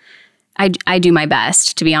like I do my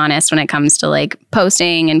best, to be honest, when it comes to like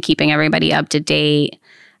posting and keeping everybody up to date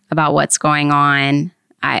about what's going on.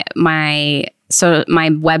 My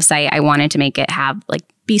website, I wanted to make it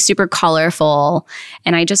be super colorful.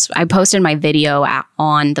 And I posted my video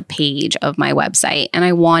on the page of my website, and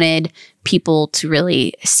I wanted people to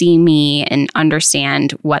really see me and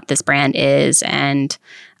understand what this brand is and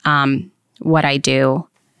what I do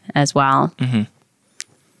as well. Mm-hmm.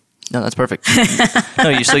 No, that's perfect.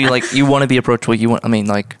 You want to be approachable.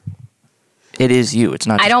 It is you. It's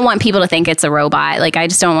not. I don't want people to think it's a robot. Like, I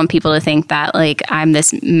just don't want people to think that like I'm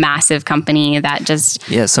this massive company that just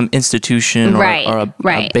some institution or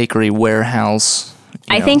a bakery warehouse.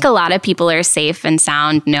 I think a lot of people are safe and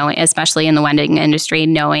sound, knowing, especially in the wedding industry,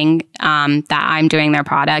 knowing that I'm doing their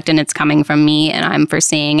product and it's coming from me and I'm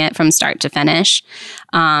foreseeing it from start to finish.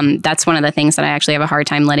 That's one of the things that I actually have a hard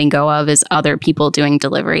time letting go of is other people doing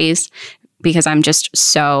deliveries, because I'm just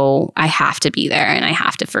I have to be there and I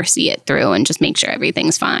have to foresee it through and just make sure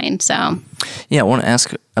everything's fine. So, yeah, I want to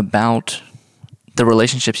ask about the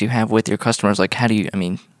relationships you have with your customers. Like, how do you,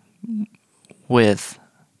 with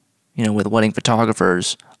wedding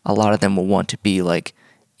photographers, a lot of them will want to be like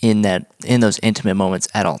in those intimate moments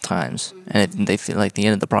at all times. And they feel like at the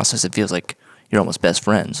end of the process, it feels like you're almost best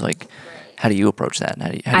friends. Like, how do you approach that?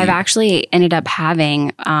 I've actually ended up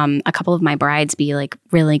having a couple of my brides be like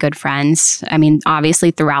really good friends. I mean, obviously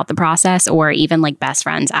throughout the process, or even like best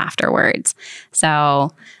friends afterwards.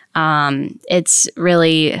 So it's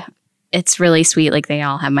really it's really sweet. Like they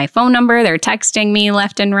all have my phone number. They're texting me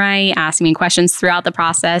left and right, asking me questions throughout the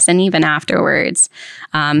process and even afterwards.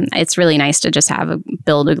 It's really nice to just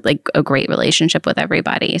build a great relationship with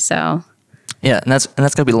everybody. So yeah, and that's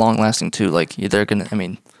gotta be long lasting too. Like they're gonna, I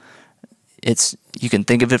mean, you can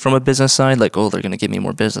think of it from a business side, like, oh, they're gonna give me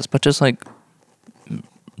more business, but just like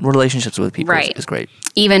relationships with people is great.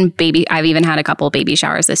 I've even had a couple of baby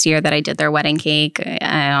showers this year that I did their wedding cake.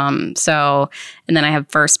 And then I have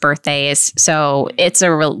first birthdays. So it's a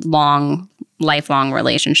lifelong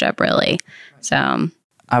relationship, really. So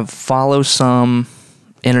I follow some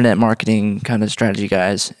internet marketing kind of strategy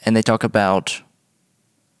guys, and they talk about,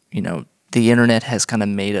 the internet has kind of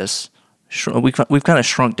made us, we've kind of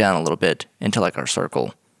shrunk down a little bit into like our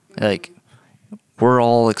circle. Like we're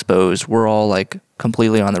all exposed. We're all like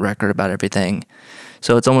completely on the record about everything.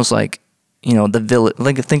 So it's almost like, the village,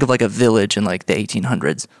 like think of like a village in like the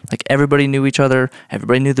 1800s. Like everybody knew each other.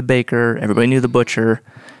 Everybody knew the baker. Everybody knew the butcher.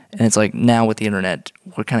 And it's like now with the internet,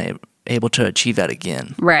 we're kind of able to achieve that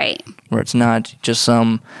again. Right. Where it's not just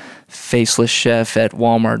some faceless chef at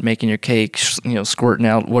Walmart making your cake, squirting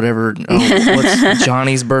out whatever. Oh, what's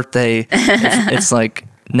Johnny's birthday? It's like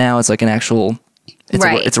now it's like an actual.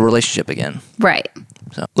 It's a relationship again. Right.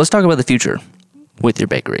 So let's talk about the future with your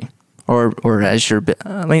bakery, or as your.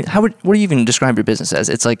 I mean, what do you even describe your business as?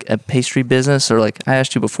 It's like a pastry business, or like I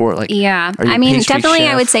asked you before, like yeah. I mean, definitely,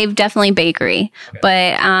 chef? I would say definitely bakery,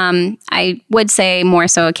 but I would say more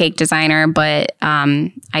so a cake designer. But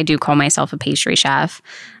I do call myself a pastry chef.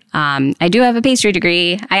 I do have a pastry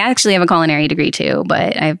degree. I actually have a culinary degree too,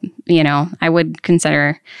 but I would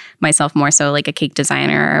consider myself more so like a cake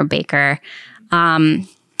designer or a baker.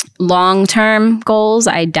 Long-term goals,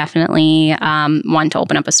 I definitely want to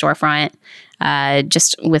open up a storefront.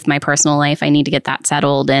 Just with my personal life, I need to get that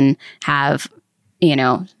settled and have,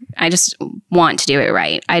 I just want to do it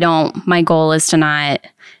right. My goal is to not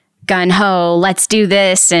gun-ho, let's do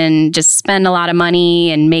this and just spend a lot of money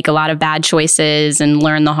and make a lot of bad choices and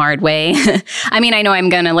learn the hard way. I mean, I know I'm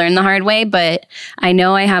going to learn the hard way, but I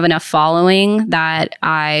know I have enough following that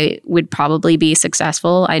I would probably be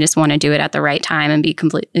successful. I just want to do it at the right time and be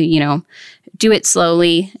do it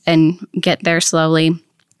slowly and get there slowly.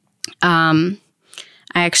 I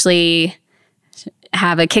actually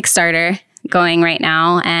have a Kickstarter going right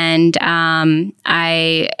now, and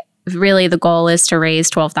really, the goal is to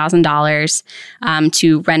raise $12,000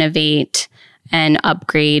 to renovate and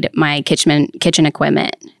upgrade my kitchen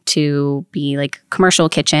equipment to be like commercial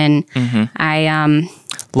kitchen. Mm-hmm.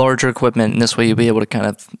 Larger equipment, and this way you'll be able to kind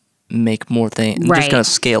of make more things, just kind of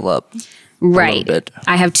scale up. Right.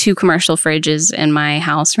 I have 2 commercial fridges in my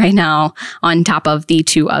house right now on top of the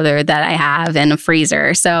 2 other that I have and a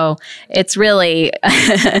freezer. So it's really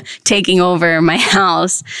taking over my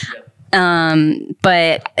house.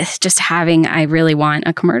 But just I really want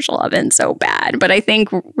a commercial oven so bad, but I think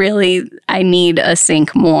really I need a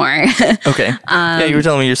sink more. Okay. Yeah, you were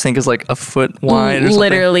telling me your sink is like a foot wide or something.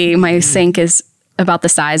 Literally, my sink is about the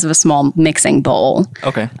size of a small mixing bowl.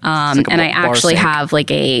 Okay. And I actually have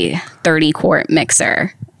like a 30-quart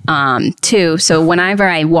mixer. Too. So whenever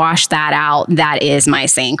I wash that out, that is my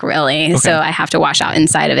sink really. Okay. So I have to wash out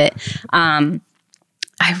inside of it.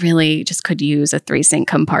 I really just could use a 3-sink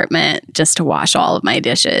compartment just to wash all of my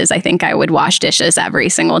dishes. I think I would wash dishes every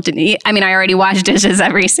single day. I mean, I already wash dishes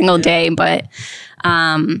every single day, but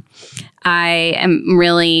I am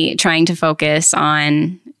really trying to focus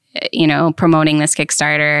on, promoting this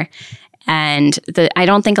Kickstarter. And I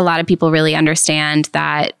don't think a lot of people really understand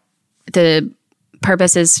that the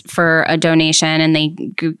purpose is for a donation and they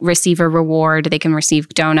receive a reward. They can receive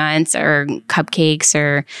donuts or cupcakes,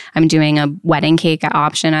 or I'm doing a wedding cake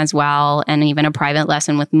option as well, and even a private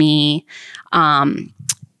lesson with me.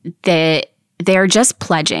 They're just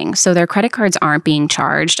pledging. So their credit cards aren't being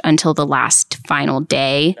charged until the last final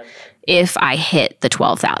day if I hit the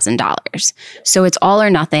 $12,000. So it's all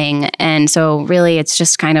or nothing. And so really it's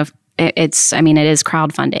just kind of it is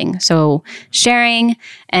crowdfunding. So sharing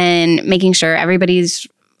and making sure everybody's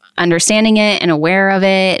understanding it and aware of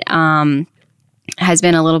it has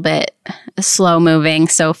been a little bit slow moving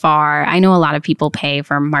so far. I know a lot of people pay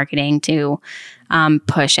for marketing to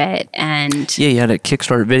push it. And yeah, you had a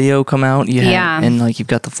Kickstarter video come out. And like you've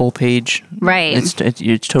got the full page. Right.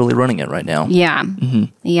 You're totally running it right now. Yeah. Mm-hmm.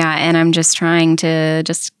 Yeah. And I'm just trying to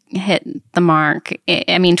hit the mark.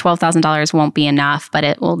 I mean, $12,000 won't be enough, but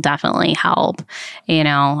it will definitely help. You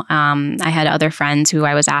know, I had other friends who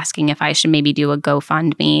I was asking if I should maybe do a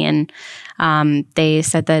GoFundMe, and they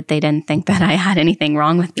said that they didn't think that I had anything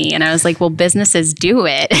wrong with me. And I was like, well, businesses do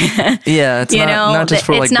it. Yeah, it's not just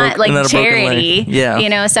for it's not like charity. Yeah. You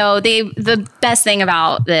know, so the best thing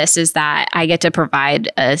about this is that I get to provide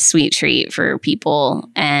a sweet treat for people,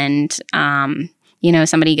 and you know,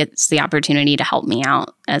 somebody gets the opportunity to help me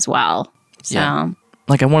out as well. So, yeah.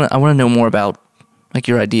 Like I want to know more about like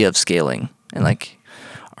your idea of scaling, and like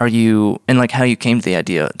how you came to the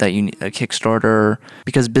idea that you need a Kickstarter,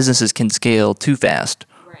 because businesses can scale too fast.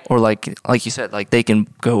 Right. Or like you said, like they can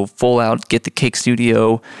go full out, get the cake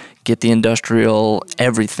studio, get the industrial,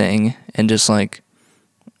 everything, and just like,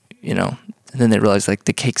 you know, and then they realize like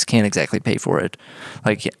the cakes can't exactly pay for it.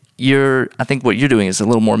 Like I think what you're doing is a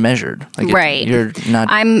little more measured. Like right. You're not.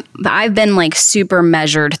 I've been like super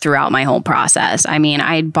measured throughout my whole process. I mean,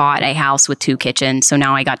 I bought a house with 2 kitchens, so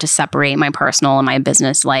now I got to separate my personal and my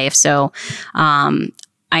business life. So,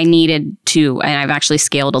 I needed to, and I've actually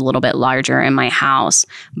scaled a little bit larger in my house,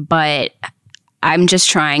 but I'm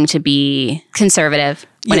just trying to be conservative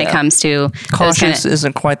when it comes to cautious.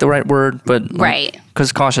 Isn't quite the right word, but like, right,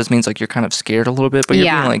 because cautious means like you're kind of scared a little bit, but you're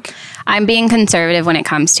being like, I'm being conservative when it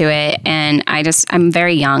comes to it, and I'm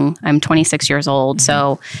very young. I'm 26 years old,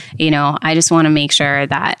 so you know, I just want to make sure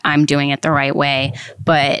that I'm doing it the right way.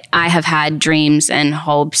 But I have had dreams and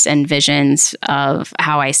hopes and visions of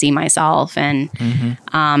how I see myself, and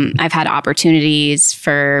I've had opportunities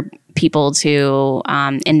for people to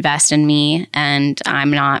invest in me, and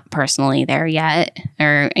I'm not personally there yet,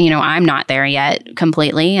 or you know, I'm not there yet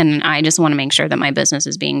completely, and I just want to make sure that my business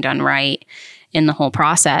is being done right in the whole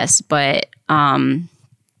process. But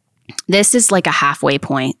this is like a halfway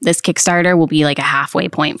point. This Kickstarter will be like a halfway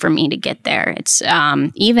point for me to get there. It's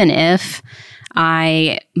even if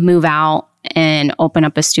I move out and open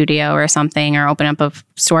up a studio or something, or open up a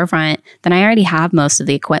storefront, then I already have most of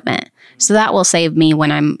the equipment, so that will save me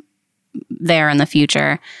when I'm there in the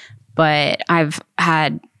future. But I've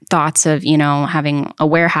had thoughts of, you know, having a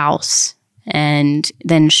warehouse and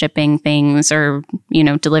then shipping things, or, you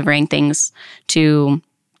know, delivering things to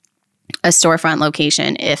a storefront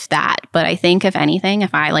location, if that. But I think if anything,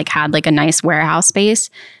 if I like had like a nice warehouse space,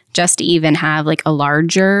 just to even have like a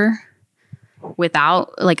larger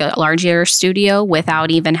studio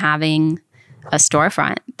without even having a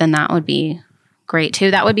storefront, then that would be great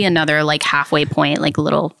too. That would be another like halfway point, like a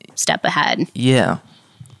little step ahead. Yeah.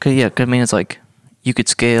 Okay. Yeah. I mean, it's like you could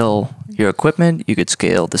scale your equipment, you could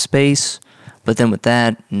scale the space, but then with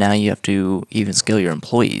that, now you have to even scale your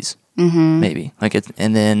employees, maybe like it,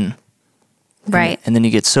 and then right, and then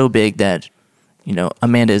you get so big that, you know,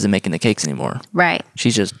 Amanda isn't making the cakes anymore. Right.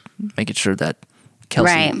 She's just making sure that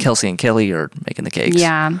Kelsey and Kelly are making the cakes.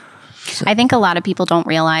 Yeah. So. I think a lot of people don't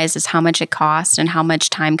realize is how much it costs and how much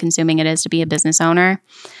time consuming it is to be a business owner.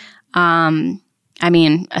 I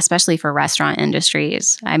mean, especially for restaurant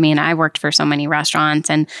industries. I mean, I worked for so many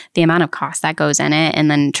restaurants, and the amount of cost that goes in it, and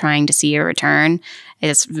then trying to see a return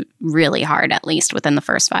is really hard, at least within the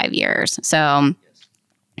first 5 years. So,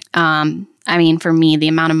 I mean, for me, the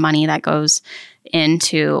amount of money that goes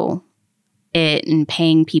into it and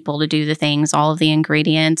paying people to do the things, all of the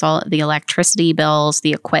ingredients, all the electricity bills,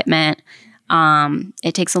 the equipment,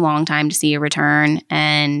 it takes a long time to see a return.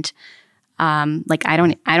 And like I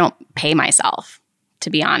don't pay myself, to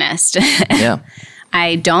be honest. Yeah.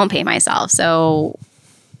 I don't pay myself. So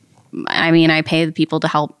I mean, I pay the people to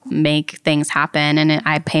help make things happen, and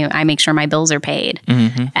I make sure my bills are paid.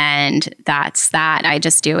 And that's that. I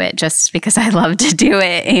just do it just because I love to do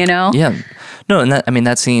it, you know? Yeah. No, and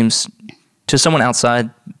that seems, to someone outside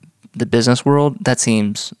the business world, that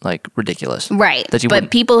seems like ridiculous. Right. But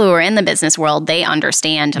people who are in the business world, they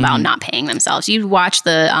understand about not paying themselves. You watch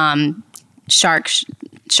the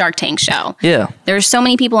Shark Tank show. Yeah. There's so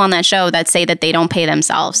many people on that show that say that they don't pay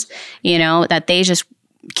themselves, you know, that they just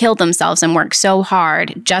killed themselves and work so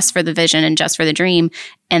hard just for the vision and just for the dream,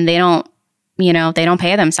 and they don't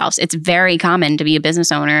pay themselves. It's very common to be a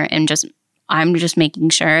business owner, and I'm just making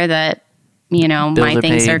sure that, you know, bills my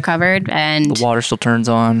things are covered, and the water still turns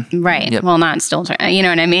on. Right. Yep. Well, not still turn. You know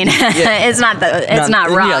what I mean? Yeah. It's not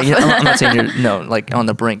rough. Yeah, I'm not saying you're like on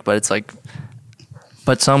the brink, but it's like,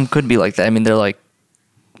 but some could be like that. I mean, they're like,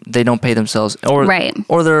 they don't pay themselves, or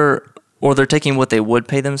they're taking what they would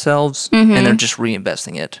pay themselves and they're just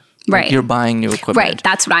reinvesting it. Like right. You're buying new equipment. Right.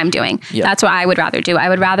 That's what I'm doing. Yep. That's what I would rather do. I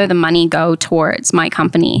would rather the money go towards my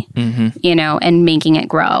company, you know, and making it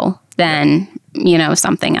grow than, you know,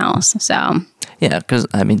 something else. So. Yeah. Because,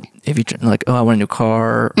 I mean, if you like, oh, I want a new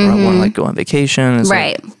car, or I want to like go on vacation. It's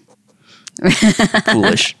right. Like,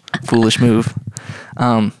 Foolish move.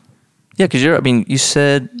 Yeah, because you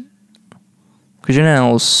said, because you're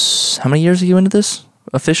now, how many years are you into this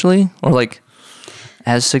officially? Or like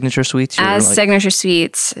as Signature Sweets? As Signature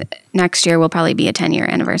Sweets, next year will probably be a 10-year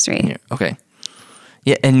anniversary. Yeah, okay.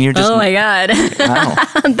 Yeah, and you're just... Oh my God. Wow.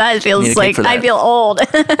 That feels like I feel old.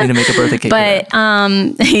 You need to make a birthday cake. But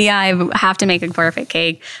yeah, I have to make a perfect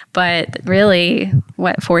cake. But really,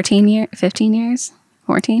 15 years?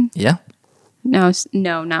 14? Yeah. No,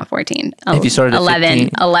 not 14. If you started at 11. 15.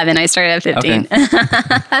 11. I started at 15.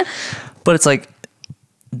 Okay. But it's like,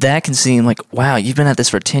 that can seem like, wow, you've been at this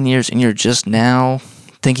for 10 years and you're just now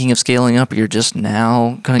thinking of scaling up. You're just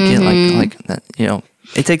now going to get like that,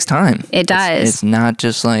 it takes time. It does. It's not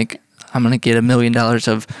just like, I'm going to get $1 million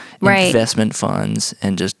of investment funds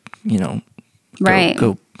and just, go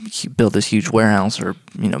build this huge warehouse or,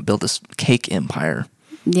 build this cake empire.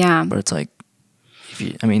 Yeah. But it's like,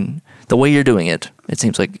 the way you're doing it, it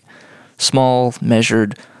seems like small,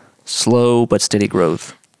 measured, slow, but steady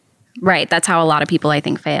growth. Right. That's how a lot of people, I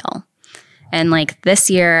think, fail. And like this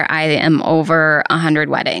year, I am over 100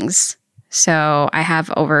 weddings. So I have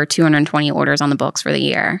over 220 orders on the books for the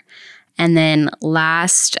year. And then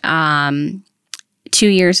last 2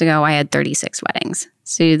 years ago, I had 36 weddings.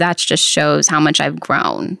 So that just shows how much I've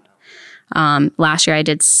grown. Last year, I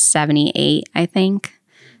did 78, I think.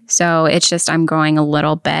 So it's just I'm growing a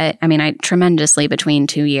little bit. I tremendously between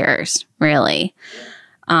 2 years, really.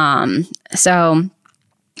 So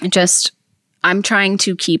just I'm trying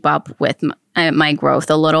to keep up with my growth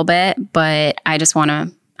a little bit, but that's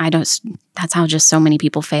how just so many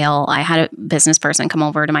people fail. I had a business person come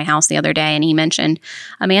over to my house the other day and he mentioned,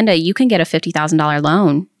 Amanda, you can get a $50,000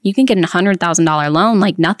 loan. You can get a $100,000 loan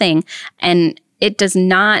like nothing. And it does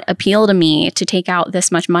not appeal to me to take out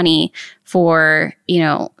this much money for,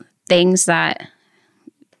 things that,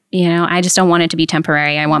 I just don't want it to be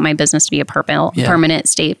temporary. I want my business to be a permanent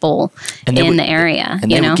staple in the area. And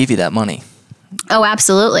they would give you that money. Oh,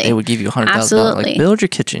 absolutely. They would give you $100,000. Absolutely. Like, build your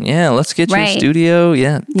kitchen. Yeah, let's get you a studio.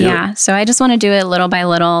 Yeah. Yeah. So I just want to do it little by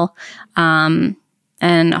little and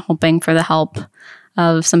hoping for the help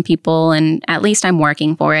of some people. And at least I'm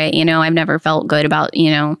working for it. I've never felt good about,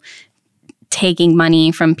 taking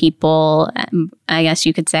money from people, I guess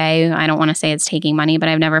you could say. I don't want to say it's taking money, but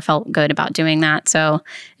I've never felt good about doing that. So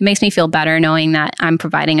it makes me feel better knowing that I'm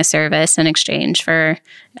providing a service in exchange for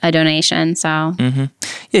a donation. So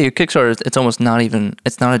yeah, your Kickstarter, it's almost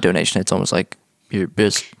it's not a donation. It's almost like you're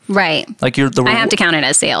just right. Like I have to count it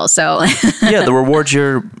as sales. So yeah, the rewards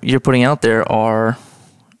you're putting out there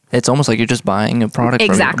it's almost like you're just buying a product.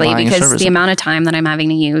 Exactly, because the amount of time that I'm having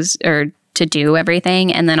to use or to do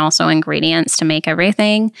everything, and then also ingredients to make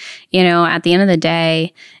everything, at the end of the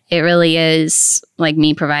day, it really is like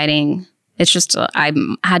me providing. It's just, I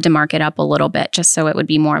had to mark it up a little bit just so it would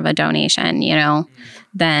be more of a donation,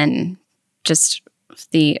 than just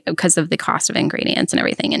because of the cost of ingredients and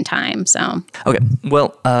everything and time. So, okay.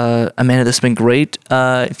 Well, Amanda, this has been great.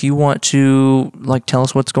 If you want to tell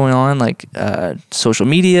us what's going on, social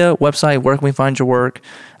media, website, where can we find your work?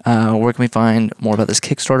 Where can we find more about this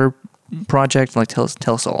Kickstarter project?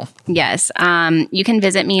 Tell us all. Yes. You can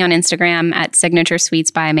visit me on Instagram at Signature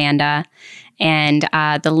Sweets by Amanda. And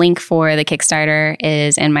the link for the Kickstarter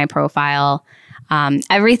is in my profile.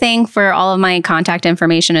 Everything for all of my contact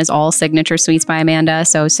information is all Signature Sweets by Amanda.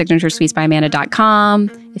 So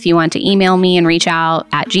signaturesweetsbyamanda.com. If you want to email me and reach out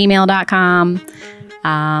at gmail.com.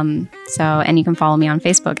 And you can follow me on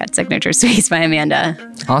Facebook at Signature Sweets by Amanda.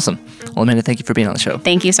 Awesome. Well, Amanda, thank you for being on the show.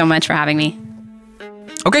 Thank you so much for having me.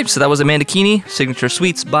 Okay, so that was Amanda Keeney, Signature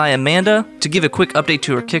Sweets by Amanda. To give a quick update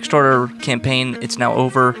to her Kickstarter campaign, it's now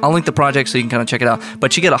over. I'll link the project so you can kind of check it out.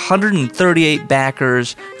 But she got 138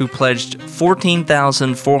 backers who pledged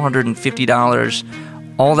 $14,450.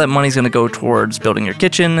 All that money's going to go towards building her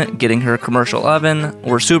kitchen, getting her commercial oven.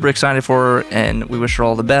 We're super excited for her, and we wish her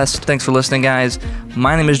all the best. Thanks for listening, guys.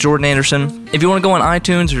 My name is Jordan Anderson. If you want to go on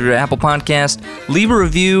iTunes or your Apple Podcast, leave a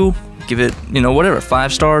review. Give it,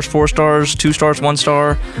 5 stars, 4 stars, 2 stars, 1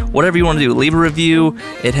 star, whatever you want to do. Leave a review.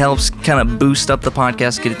 It helps kind of boost up the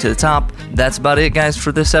podcast, get it to the top. That's about it, guys,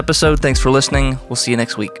 for this episode. Thanks for listening. We'll see you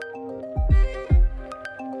next week.